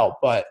worked out.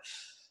 But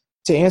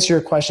to answer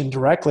your question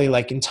directly,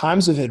 like in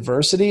times of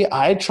adversity,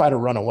 I try to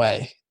run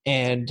away.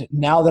 And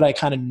now that I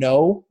kind of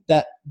know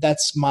that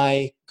that's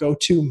my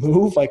go-to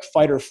move, like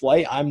fight or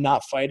flight, I'm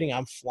not fighting,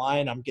 I'm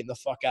flying, I'm getting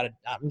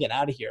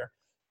out of here.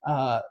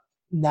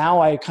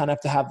 Now I kind of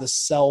have to have the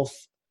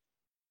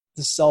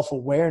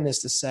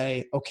self-awareness to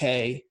say,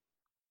 okay,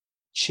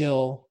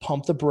 chill,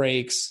 pump the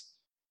brakes.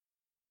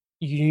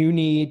 You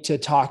need to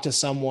talk to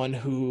someone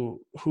who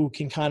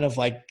can kind of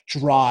like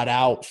draw it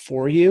out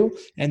for you.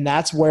 And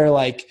that's where,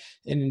 like,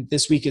 and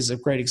this week is a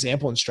great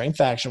example in Strength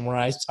Action, where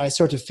I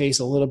start to face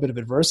a little bit of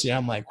adversity.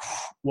 I'm like,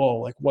 whoa,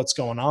 like what's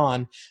going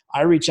on?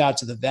 I reach out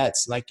to the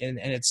vets, like, and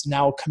it's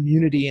now a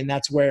community. And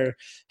that's where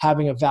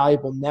having a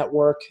valuable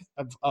network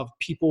of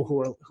people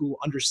who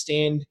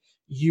understand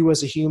you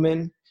as a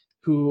human,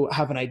 who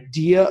have an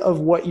idea of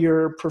what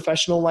your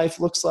professional life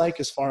looks like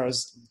as far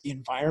as the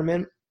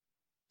environment,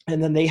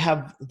 and then they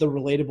have the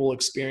relatable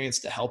experience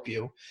to help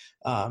you.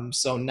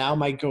 So now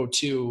my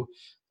go-to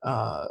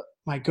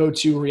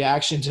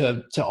reaction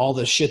to all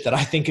the shit that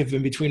I think of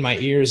in between my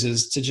ears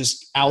is to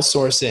just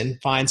outsource it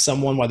and find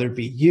someone, whether it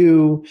be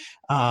you,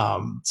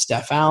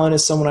 Steph Allen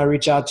is someone I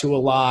reach out to a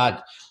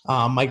lot,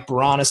 Mike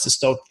Baranis to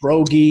Stoke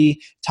Brogy,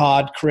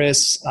 Todd,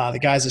 Chris, the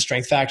guys at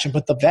Strength Faction,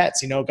 but the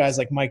vets, guys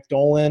like Mike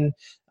Dolan,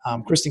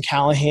 Kristen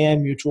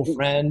Callahan, mutual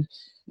friend.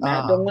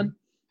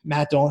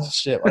 Matt Dolan,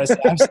 shit. What I said.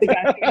 I think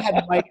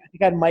I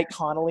had Mike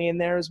Connolly in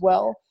there as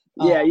well.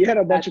 Yeah, you had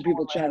a bunch of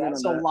people chiming in on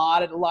so that.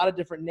 A lot of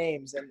different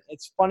names, and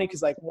it's funny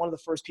because like one of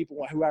the first people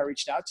who I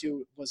reached out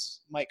to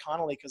was Mike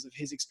Connolly because of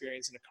his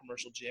experience in a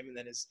commercial gym, and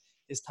then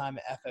his time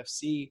at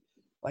FFC.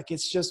 Like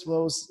it's just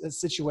a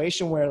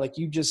situation where like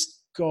you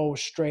just go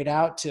straight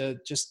out to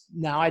just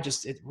now.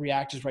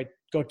 React is right.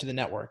 Go to the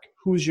network.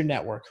 Who's your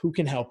network? Who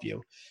can help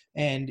you?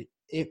 And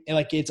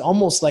it's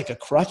almost like a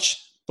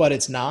crutch, but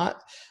it's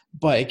not.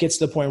 But it gets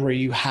to the point where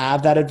you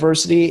have that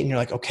adversity, and you're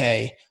like,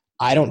 okay,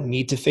 I don't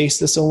need to face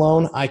this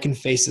alone. I can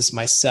face this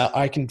myself.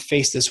 I can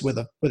face this with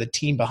a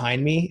team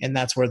behind me. And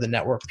that's where the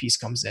network piece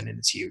comes in, and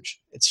it's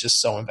huge. It's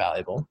just so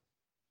invaluable.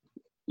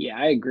 Yeah,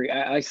 I agree.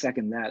 I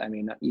second that. I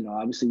mean,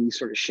 obviously we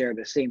sort of share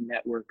the same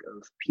network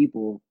of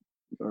people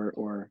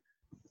or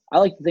I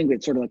like to think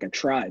it's sort of like a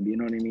tribe, you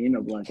know what I mean?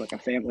 Of like a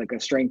family, like a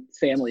strength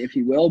family, if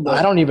you will. But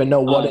I don't even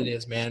know what it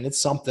is, man. It's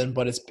something,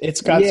 but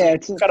it's got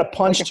a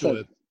punch like to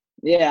it.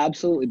 Yeah,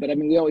 absolutely. But I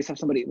mean, we always have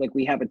somebody, like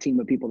we have a team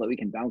of people that we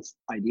can bounce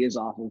ideas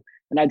off of.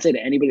 And I'd say to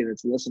anybody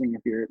that's listening,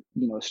 if you're,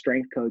 a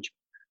strength coach,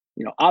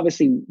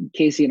 obviously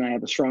Casey and I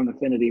have a strong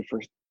affinity for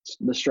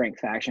the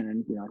strength faction.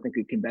 And, I think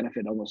it can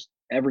benefit almost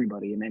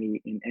everybody in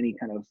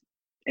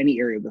any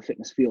area of the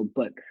fitness field,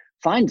 but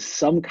find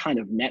some kind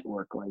of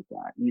network like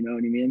that, you know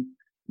what I mean?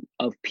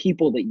 Of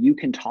people that you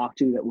can talk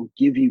to that will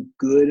give you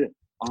good,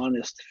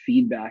 honest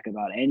feedback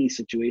about any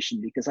situation.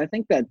 Because I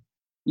think that,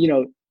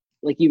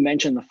 like you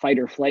mentioned, the fight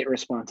or flight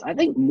response, I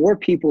think more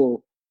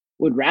people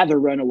would rather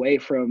run away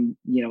from,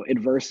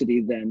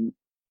 adversity than,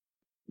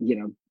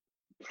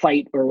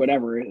 fight or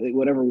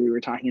whatever we were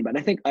talking about.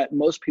 I think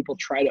most people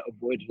try to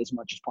avoid it as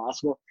much as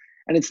possible.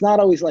 And it's not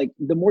always like,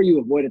 the more you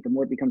avoid it, the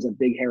more it becomes a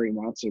big hairy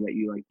monster that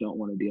you like don't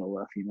want to deal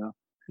with,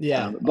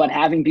 Yeah. But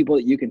having people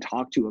that you can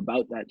talk to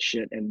about that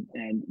shit and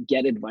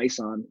get advice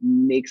on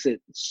makes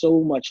it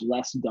so much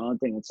less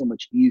daunting and so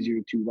much easier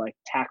to like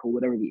tackle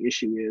whatever the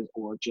issue is,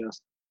 or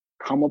just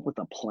come up with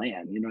a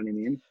plan. You know what I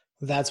mean?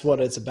 That's what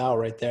it's about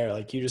right there.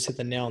 Like you just hit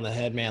the nail on the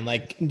head, man.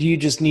 Like, do you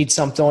just need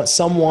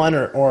someone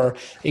or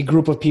a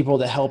group of people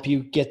to help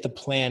you get the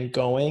plan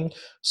going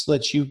so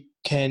that you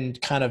can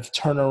kind of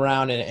turn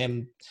around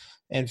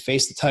and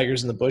face the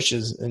tigers in the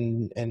bushes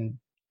and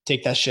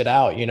take that shit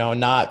out,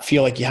 not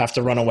feel like you have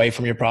to run away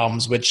from your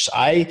problems, which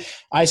I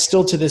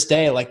still to this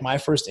day, like my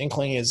first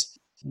inkling is,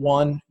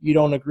 one, you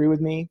don't agree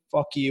with me,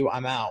 fuck you,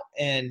 I'm out.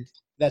 And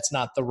that's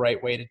not the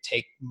right way to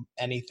take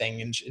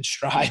anything in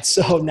stride.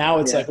 So now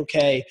it's like,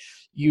 okay,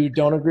 you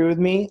don't agree with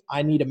me.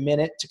 I need a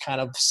minute to kind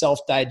of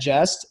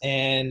self-digest,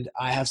 and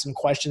I have some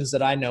questions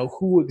that I know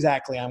who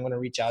exactly I'm going to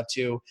reach out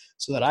to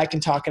so that I can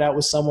talk it out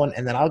with someone,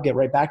 and then I'll get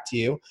right back to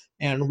you,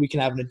 and we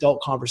can have an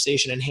adult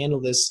conversation and handle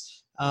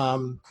this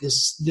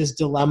this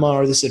dilemma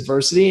or this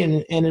adversity,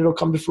 and it'll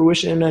come to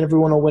fruition, and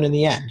everyone will win in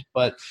the end.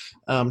 But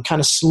kind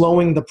of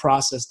slowing the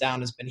process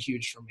down has been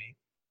huge for me.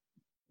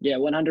 Yeah,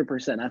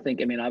 100%. I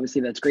think, obviously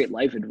that's great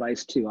life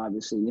advice too.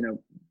 Obviously,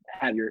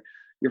 have your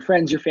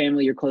friends, your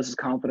family, your closest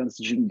confidants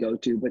that you can go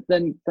to. But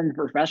then from a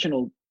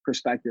professional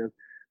perspective,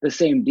 the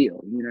same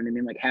deal. You know what I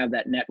mean? Like have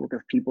that network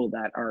of people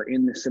that are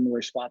in the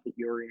similar spot that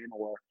you're in,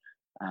 or,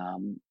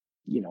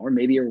 or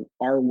maybe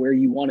are where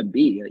you want to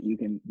be, that you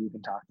can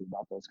talk to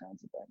about those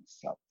kinds of things.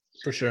 So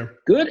for sure.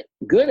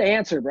 Good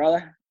answer,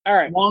 brother. All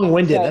right.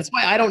 Long-winded. So, that's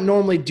why I don't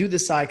normally do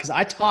this side, because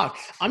I talk.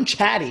 I'm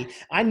chatty.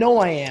 I know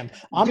I am.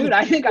 Are you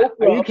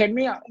kidding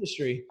me?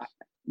 Industry.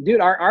 Dude,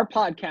 our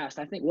podcast,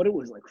 I think what it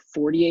was like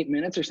 48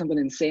 minutes or something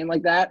insane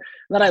like that.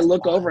 And then I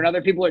look over and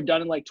other people are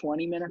done in like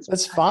 20 minutes.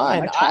 That's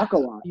fine. I talk a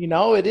lot.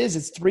 It is.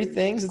 It's three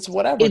things. It's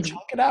whatever.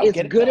 Chunk it out.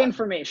 It's good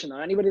information though.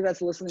 Anybody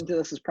that's listening to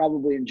this is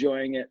probably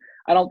enjoying it.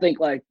 I don't think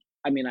I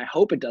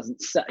hope it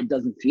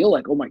doesn't feel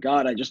like, oh my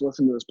God, I just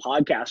listened to this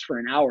podcast for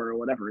an hour or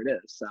whatever it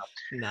is.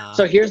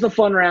 So here's the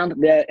fun round,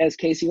 as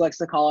Casey likes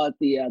to call it,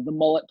 the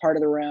mullet part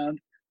of the round.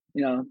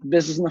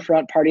 Business in the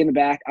front, party in the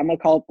back. I'm going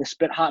to call it the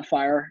spit hot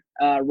fire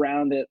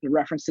round, the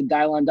reference to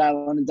Dial on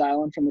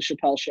from the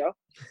Chappelle Show.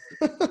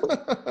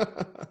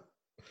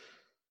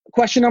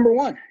 Question number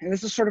one, and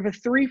this is sort of a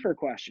 3-for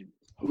question.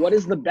 What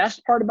is the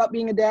best part about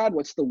being a dad?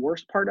 What's the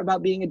worst part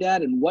about being a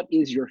dad? And what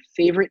is your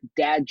favorite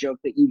dad joke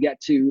that you get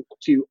to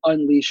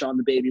unleash on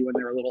the baby when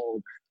they're a little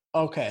older?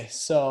 Okay,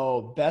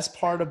 so best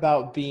part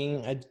about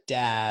being a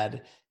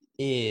dad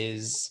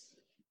is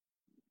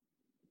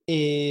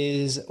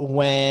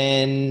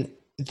when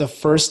the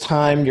first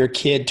time your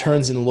kid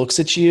turns and looks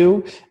at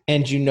you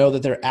and you know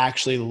that they're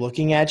actually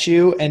looking at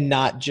you and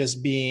not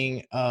just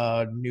being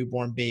a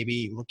newborn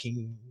baby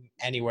looking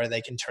anywhere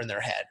they can turn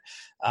their head.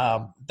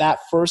 That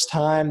first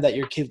time that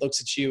your kid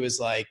looks at you is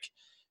like,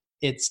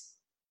 it's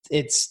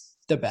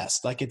the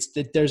best. Like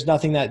there's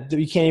nothing that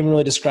you can't even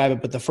really describe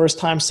it, but the first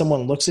time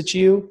someone looks at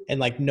you and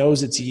like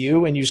knows it's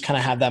you and you just kind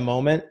of have that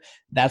moment,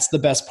 that's the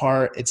best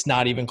part. It's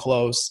not even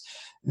close.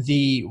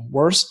 The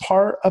worst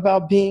part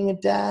about being a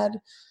dad,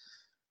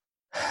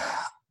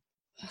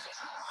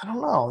 I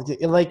don't know.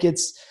 Like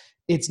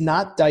it's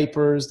not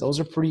diapers. Those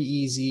are pretty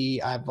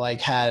easy. I've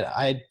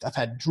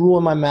had drool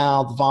in my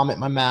mouth, vomit in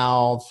my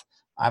mouth.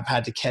 I've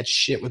had to catch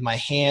shit with my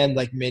hand,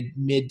 like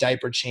mid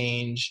diaper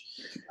change.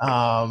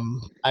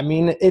 I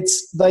mean,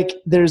 it's like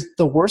there's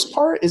the worst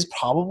part is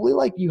probably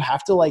like you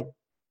have to like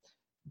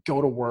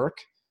go to work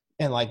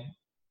and like,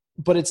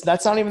 but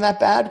that's not even that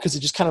bad because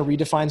it just kind of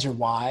redefines your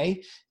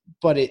why.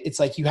 But it's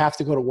like you have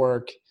to go to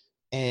work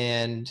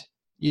and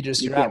you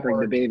can't bring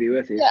the baby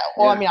with you. Yeah.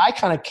 Well, I mean, I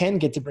kind of can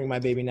get to bring my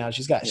baby now.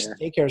 She's got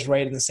daycare's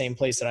right in the same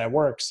place that I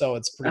work. So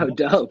it's pretty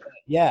dope.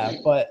 Yeah.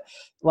 But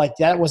like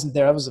that wasn't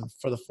there. That was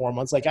for the 4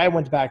 months. Like I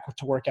went back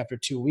to work after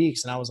 2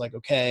 weeks and I was like,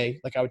 okay,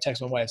 like I would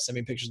text my wife, send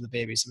me pictures of the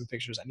baby, send me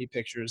pictures. I need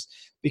pictures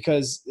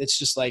because it's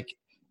just like,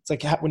 it's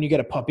like when you get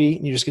a puppy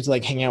and you just get to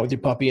like hang out with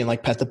your puppy and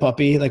like pet the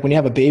puppy. Like when you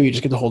have a baby, you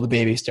just get to hold the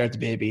baby, stare at the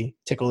baby,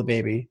 tickle the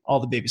baby, all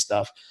the baby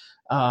stuff.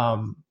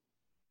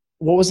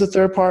 What was the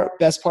third part?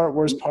 Best part,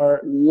 worst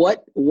part?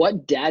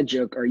 What dad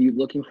joke are you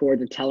looking forward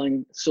to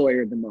telling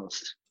Sawyer the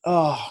most?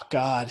 Oh,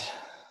 God.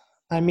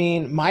 I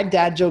mean, my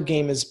dad joke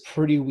game is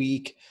pretty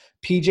weak.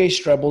 PJ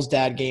Strebel's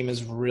dad game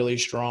is really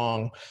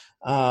strong.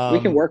 We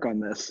can work on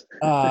this.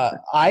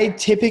 I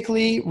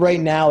typically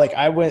right now, like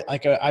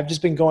I've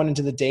just been going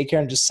into the daycare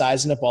and just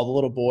sizing up all the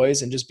little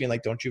boys and just being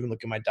like, don't you even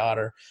look at my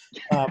daughter.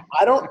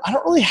 I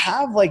don't really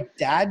have like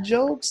dad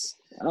jokes.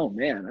 Oh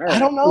man. All right. I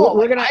don't know.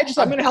 I'm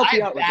going to help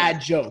you out with bad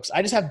jokes.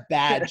 I just have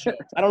bad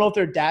jokes. I don't know if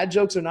they're dad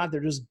jokes or not.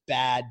 They're just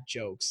bad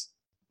jokes.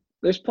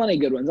 There's plenty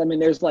of good ones. I mean,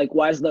 there's like,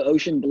 why is the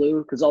ocean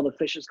blue? Because all the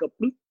fishes go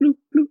bloop, bloop,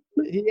 bloop,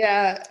 bloop.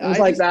 Yeah. Things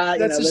like that.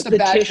 That's just the a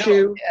bad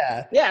tissue. Joke.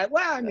 Yeah. Yeah.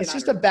 Well, I mean, it's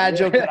just a bad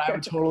joke that I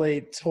would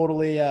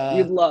totally.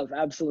 You'd love.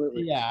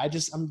 Absolutely. Yeah. I'm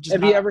just.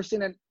 Have you ever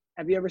seen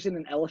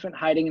an elephant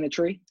hiding in a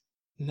tree?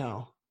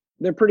 No.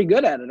 They're pretty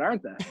good at it,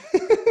 aren't they?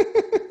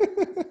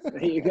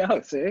 There you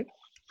go. See?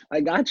 I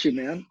got you,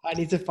 man. I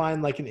need to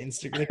find like an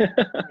Instagram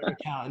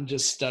account and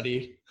just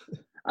study.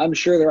 I'm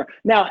sure there are.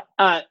 Now,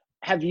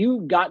 have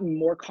you gotten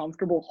more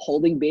comfortable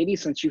holding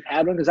babies since you've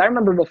had one? Because I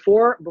remember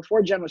before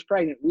Jen was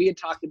pregnant, we had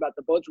talked about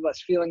the both of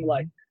us feeling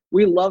like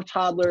we love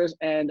toddlers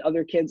and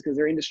other kids because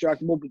they're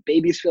indestructible, but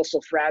babies feel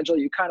so fragile.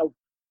 You kind of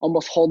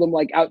almost hold them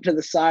like out to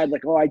the side,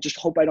 like, oh, I just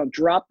hope I don't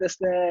drop this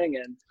thing.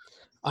 And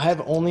I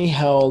have only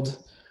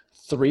held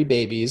 3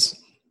 babies.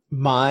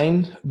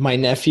 Mine, my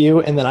nephew,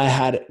 and then I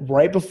had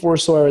right before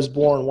Sawyer was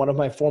born, one of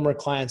my former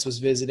clients was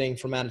visiting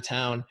from out of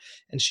town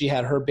and she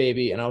had her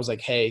baby and I was like,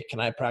 hey, can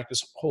I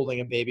practice holding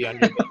a baby on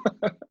your baby?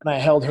 And I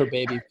held her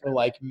baby for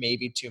like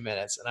maybe 2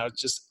 minutes and I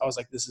was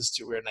like, this is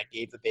too weird. And I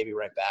gave the baby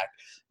right back.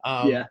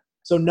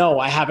 So no,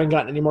 I haven't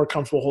gotten any more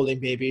comfortable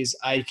holding babies.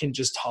 I can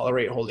just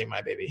tolerate holding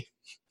my baby.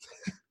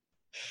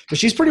 But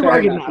she's pretty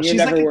rugged now. You're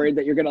never worried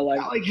that you're going to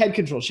like head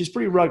control. She's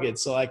pretty rugged.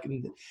 So I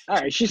can. All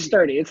right. She's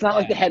sturdy. It's not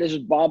like the head is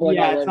just bobbling.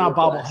 Yeah, it's not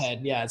bobblehead.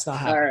 Yeah, it's not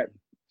happening. All right.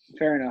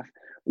 Fair enough.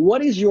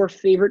 What is your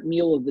favorite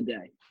meal of the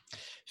day?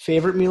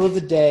 Favorite meal of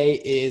the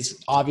day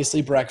is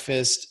obviously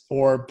breakfast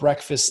or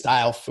breakfast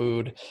style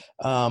food.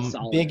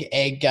 Big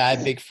egg guy,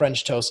 big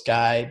French toast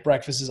guy.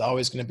 Breakfast is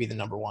always going to be the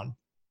number one.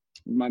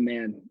 My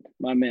man.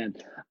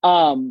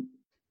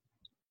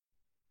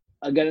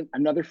 Again,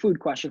 another food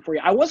question for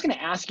you. I was going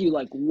to ask you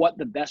like what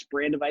the best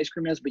brand of ice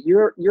cream is, but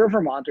you're a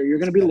Vermonter. You're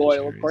going to be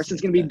loyal. Of course, it's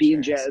going to be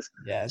B&J's.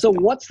 Yeah. So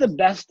what's the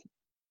best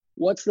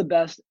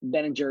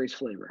Ben & Jerry's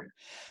flavor?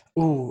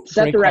 Ooh,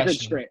 set the record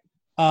straight.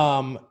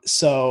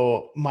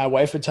 So my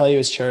wife would tell you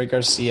it's Cherry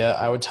Garcia.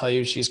 I would tell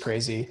you she's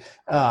crazy.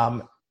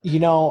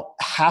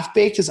 Half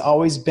baked has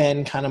always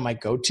been kind of my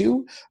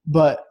go-to,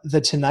 but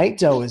the Tonight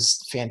Dough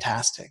is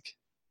fantastic.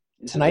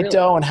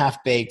 Dough and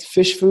half baked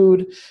fish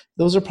food.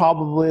 Those are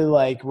probably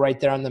like right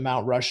there on the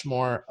Mount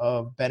Rushmore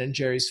of Ben &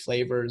 Jerry's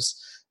flavors.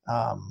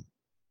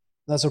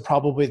 Those are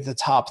probably the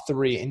top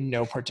 3 in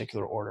no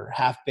particular order: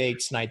 half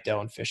baked, Tonight Dough,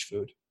 and fish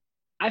food.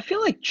 I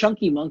feel like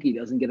Chunky Monkey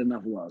doesn't get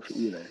enough love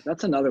either.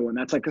 That's another one.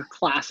 That's like a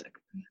classic.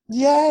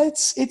 Yeah,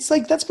 it's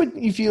like that's what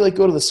if you like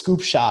go to the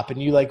scoop shop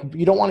and you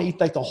don't want to eat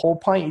like the whole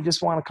pint, you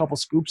just want a couple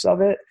scoops of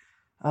it.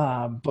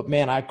 But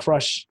man, I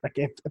crush like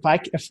if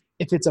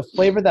it's a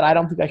flavor that I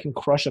don't think I can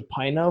crush a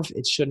pint of,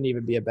 it shouldn't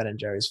even be a Ben &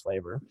 Jerry's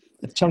flavor.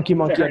 The Chunky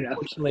Monkey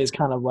unfortunately is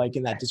kind of like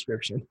in that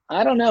description.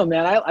 I don't know,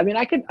 man. I mean,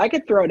 I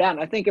could throw it down.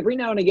 I think every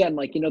now and again,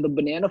 like the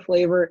banana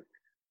flavor.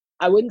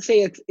 I wouldn't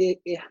say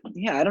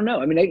yeah, I don't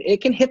know. I mean,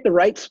 it can hit the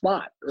right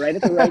spot right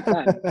at the right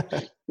time.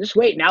 Just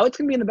wait. Now it's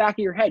gonna be in the back of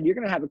your head. You're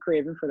gonna have a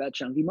craving for that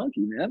Chunky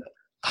Monkey, man.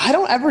 I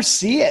don't ever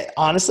see it.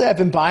 Honestly, I've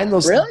been buying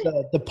those really?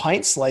 the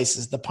pint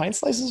slices. The pint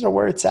slices are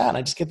where it's at.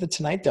 I just get the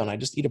Tonight Dough and I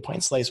just eat a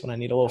pint slice when I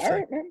need a little All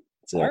right, man.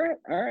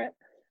 All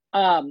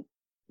right.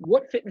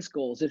 What fitness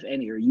goals, if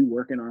any, are you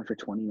working on for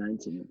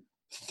 2019?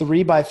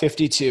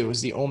 3x52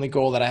 is the only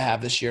goal that I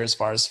have this year as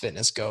far as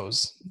fitness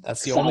goes.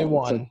 That's the only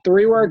one. So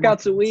 3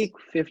 workouts a week,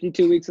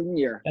 52 weeks in the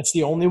year. That's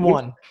the only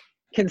one.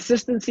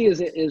 Consistency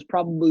is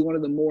probably one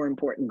of the more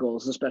important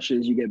goals, especially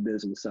as you get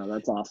busy. So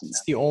that's awesome.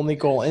 It's the only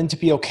goal. And to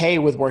be okay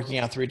with working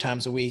out 3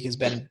 times a week has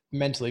been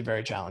mentally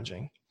very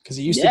challenging, because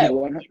it used to be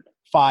 100.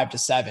 5 to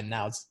 7.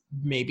 Now it's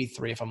maybe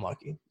 3 if I'm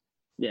lucky.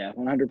 Yeah,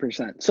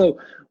 100%. So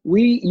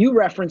you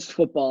referenced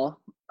football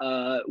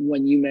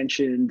when you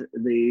mentioned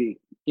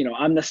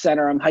I'm the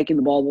center, I'm hiking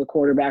the ball to the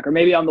quarterback, or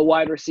maybe I'm the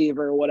wide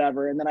receiver or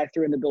whatever. And then I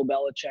threw in the Bill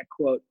Belichick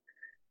quote.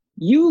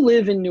 You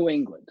live in New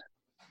England.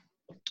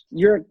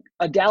 You're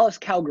a Dallas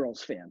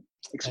Cowgirls fan.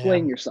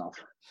 Explain yourself.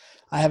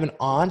 I have an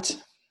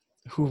aunt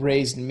who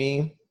raised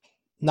me,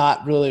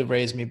 not really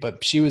raised me,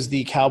 but she was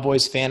the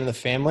Cowboys fan of the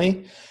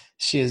family.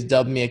 She has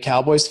dubbed me a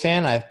Cowboys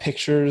fan. I have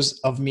pictures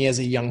of me as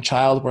a young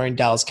child wearing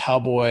Dallas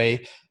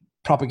Cowboy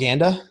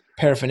paraphernalia.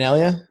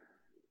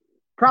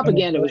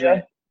 Propaganda was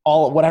right.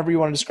 Whatever you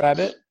want to describe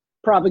it.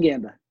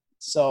 Propaganda.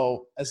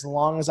 So as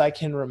long as I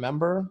can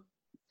remember,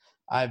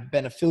 I've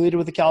been affiliated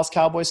with the Dallas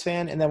Cowboys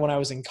fan. And then when I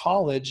was in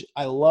college,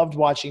 I loved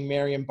watching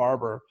Marion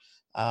Barber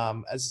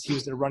as he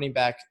was the running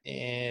back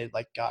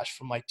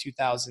from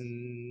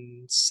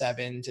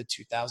 2007 to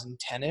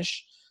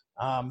 2010-ish.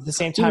 At the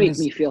same time, you make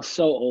me feel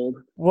so old.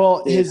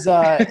 Well, his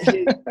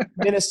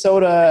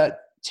Minnesota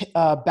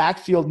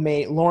backfield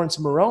mate, Lawrence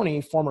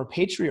Maroney, former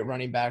Patriot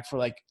running back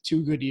for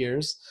 2 good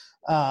years.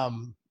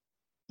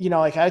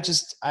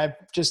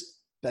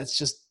 That's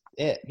just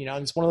it.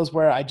 It's one of those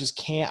where I just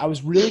can't. I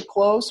was really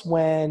close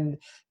when,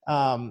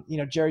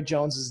 Jerry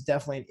Jones is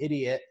definitely an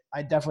idiot.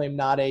 I definitely am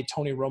not a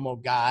Tony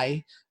Romo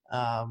guy.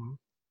 I'm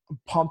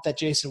pumped that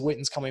Jason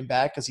Witten's coming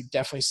back because he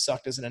definitely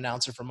sucked as an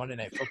announcer for Monday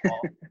Night Football.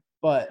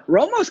 But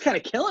Romo's kind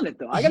of killing it,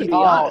 though. I got to be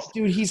honest.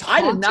 Dude,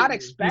 I did not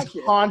expect it.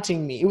 He's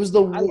haunting me. It was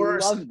the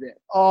worst. I loved it.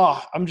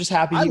 Oh, I'm just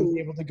happy he was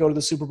able to go to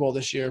the Super Bowl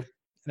this year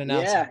and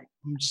announce it.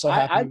 I'm just so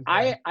happy.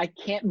 I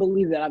can't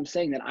believe that I'm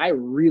saying that. I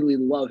really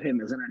love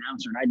him as an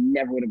announcer, and I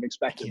never would have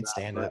expected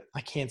that. I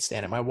can't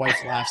stand it. My wife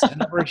laughs.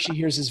 Whenever she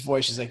hears his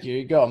voice, she's like, here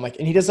you go. I'm like,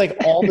 and he does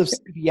all the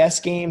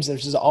CBS games.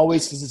 There's just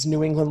always, because it's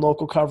New England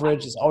local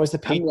coverage. It's always the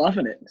Patriots. I'm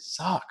loving it.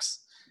 Sucks.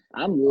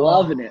 I'm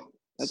loving it.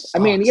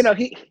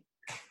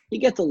 He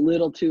gets a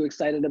little too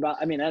excited about.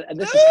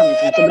 This is coming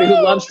from somebody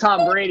who loves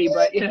Tom Brady,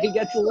 but he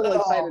gets a little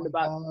excited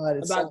about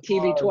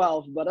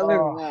TB12. But other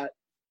than that,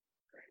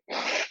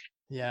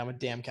 yeah, I'm a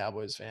damn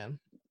Cowboys fan.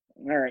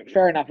 All right,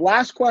 fair enough.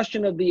 Last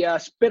question of the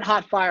spit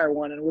hot fire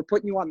one, and we're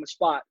putting you on the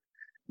spot.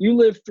 You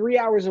live 3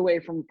 hours away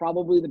from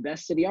probably the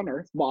best city on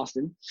earth,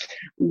 Boston.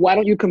 Why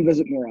don't you come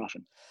visit more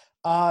often?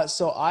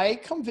 So I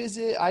come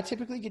visit. I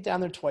typically get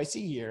down there twice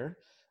a year.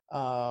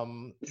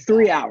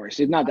 3 hours.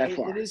 It's not that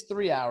far. It is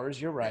 3 hours.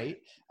 You're right.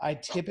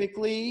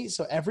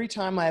 So every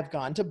time I have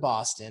gone to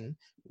Boston,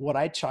 what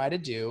I try to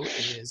do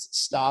is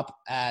stop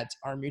at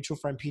our mutual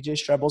friend PJ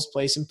Strebel's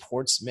place in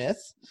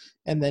Portsmouth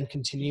and then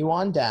continue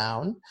on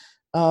down.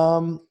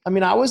 I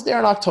was there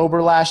in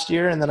October last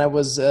year, and then I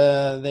was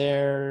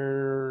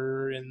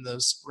there in the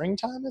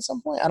springtime at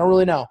some point. I don't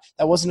really know.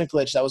 That wasn't a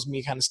glitch. That was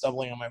me kind of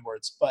stumbling on my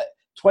words. But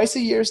twice a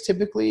year is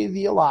typically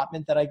the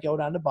allotment that I go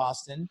down to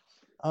Boston.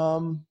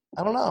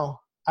 I don't know.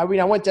 I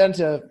went down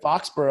to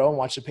Foxborough and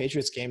watched the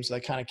Patriots game, so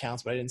that kind of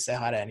counts, but I didn't say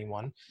hi to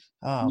anyone.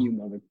 You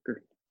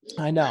motherfucker.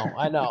 I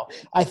know.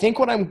 I think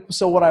what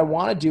I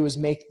want to do is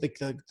make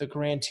the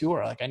grand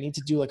tour. I need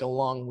to do a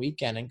long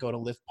weekend and go to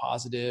Lift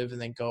Positive,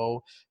 and then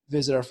go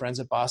visit our friends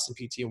at Boston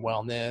PT and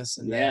Wellness,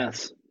 and then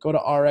go to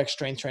RX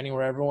Strength Training,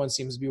 where everyone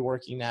seems to be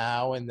working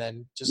now, and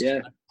then just kind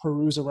of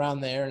peruse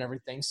around there and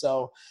everything.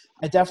 So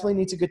I definitely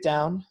need to get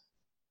down.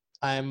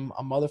 I'm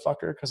a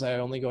motherfucker because I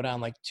only go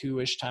down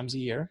 2-ish times a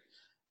year.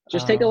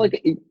 Just take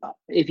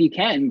if you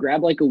can,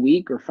 grab a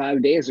week or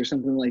 5 days or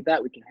something like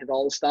that. We can hit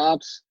all the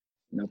stops.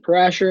 No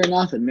pressure,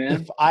 nothing,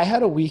 man. If I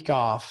had a week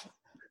off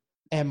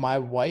and my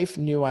wife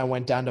knew I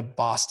went down to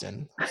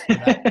Boston,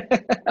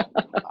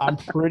 I'm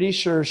pretty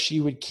sure she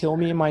would kill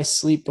me in my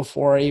sleep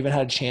before I even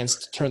had a chance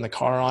to turn the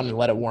car on and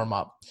let it warm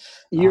up.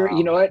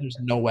 You know what? There's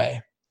no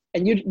way.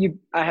 And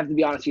I have to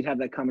be honest, you'd have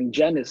that coming.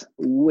 Jen is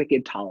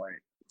wicked tolerant.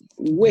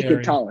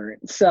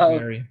 Tolerant. So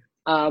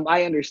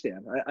I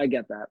understand. I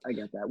get that.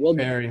 Well,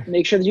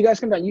 make sure that you guys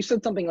come down. You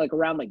said something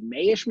around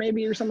May-ish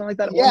maybe or something like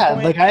that.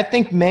 I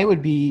think May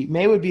would be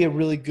a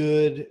really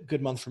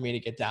good month for me to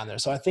get down there.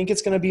 So I think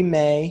it's going to be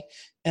May.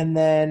 And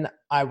then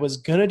I was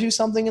going to do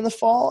something in the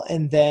fall,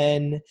 and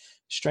then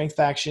Strength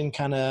Faction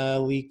kind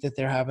of leaked that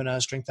they're having a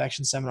Strength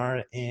Faction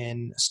seminar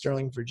in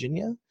Sterling,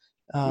 Virginia.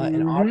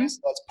 In August.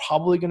 So it's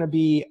probably going to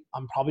be,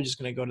 I'm probably just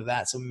going to go to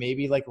that. So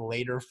maybe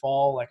later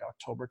fall,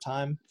 October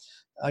time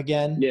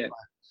again.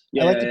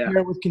 I like to pair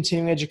it with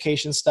continuing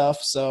education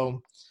stuff.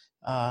 So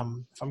if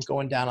I'm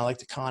going down, I like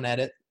to con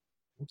edit,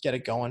 get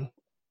it going.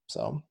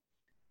 So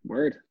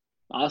word.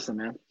 Awesome,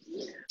 man.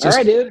 All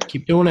right, dude.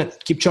 Keep doing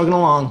it. Keep chugging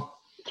along.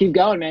 Keep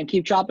going, man.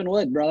 Keep chopping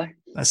wood, brother.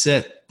 That's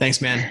it.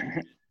 Thanks,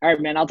 man. All right,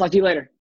 man. I'll talk to you later.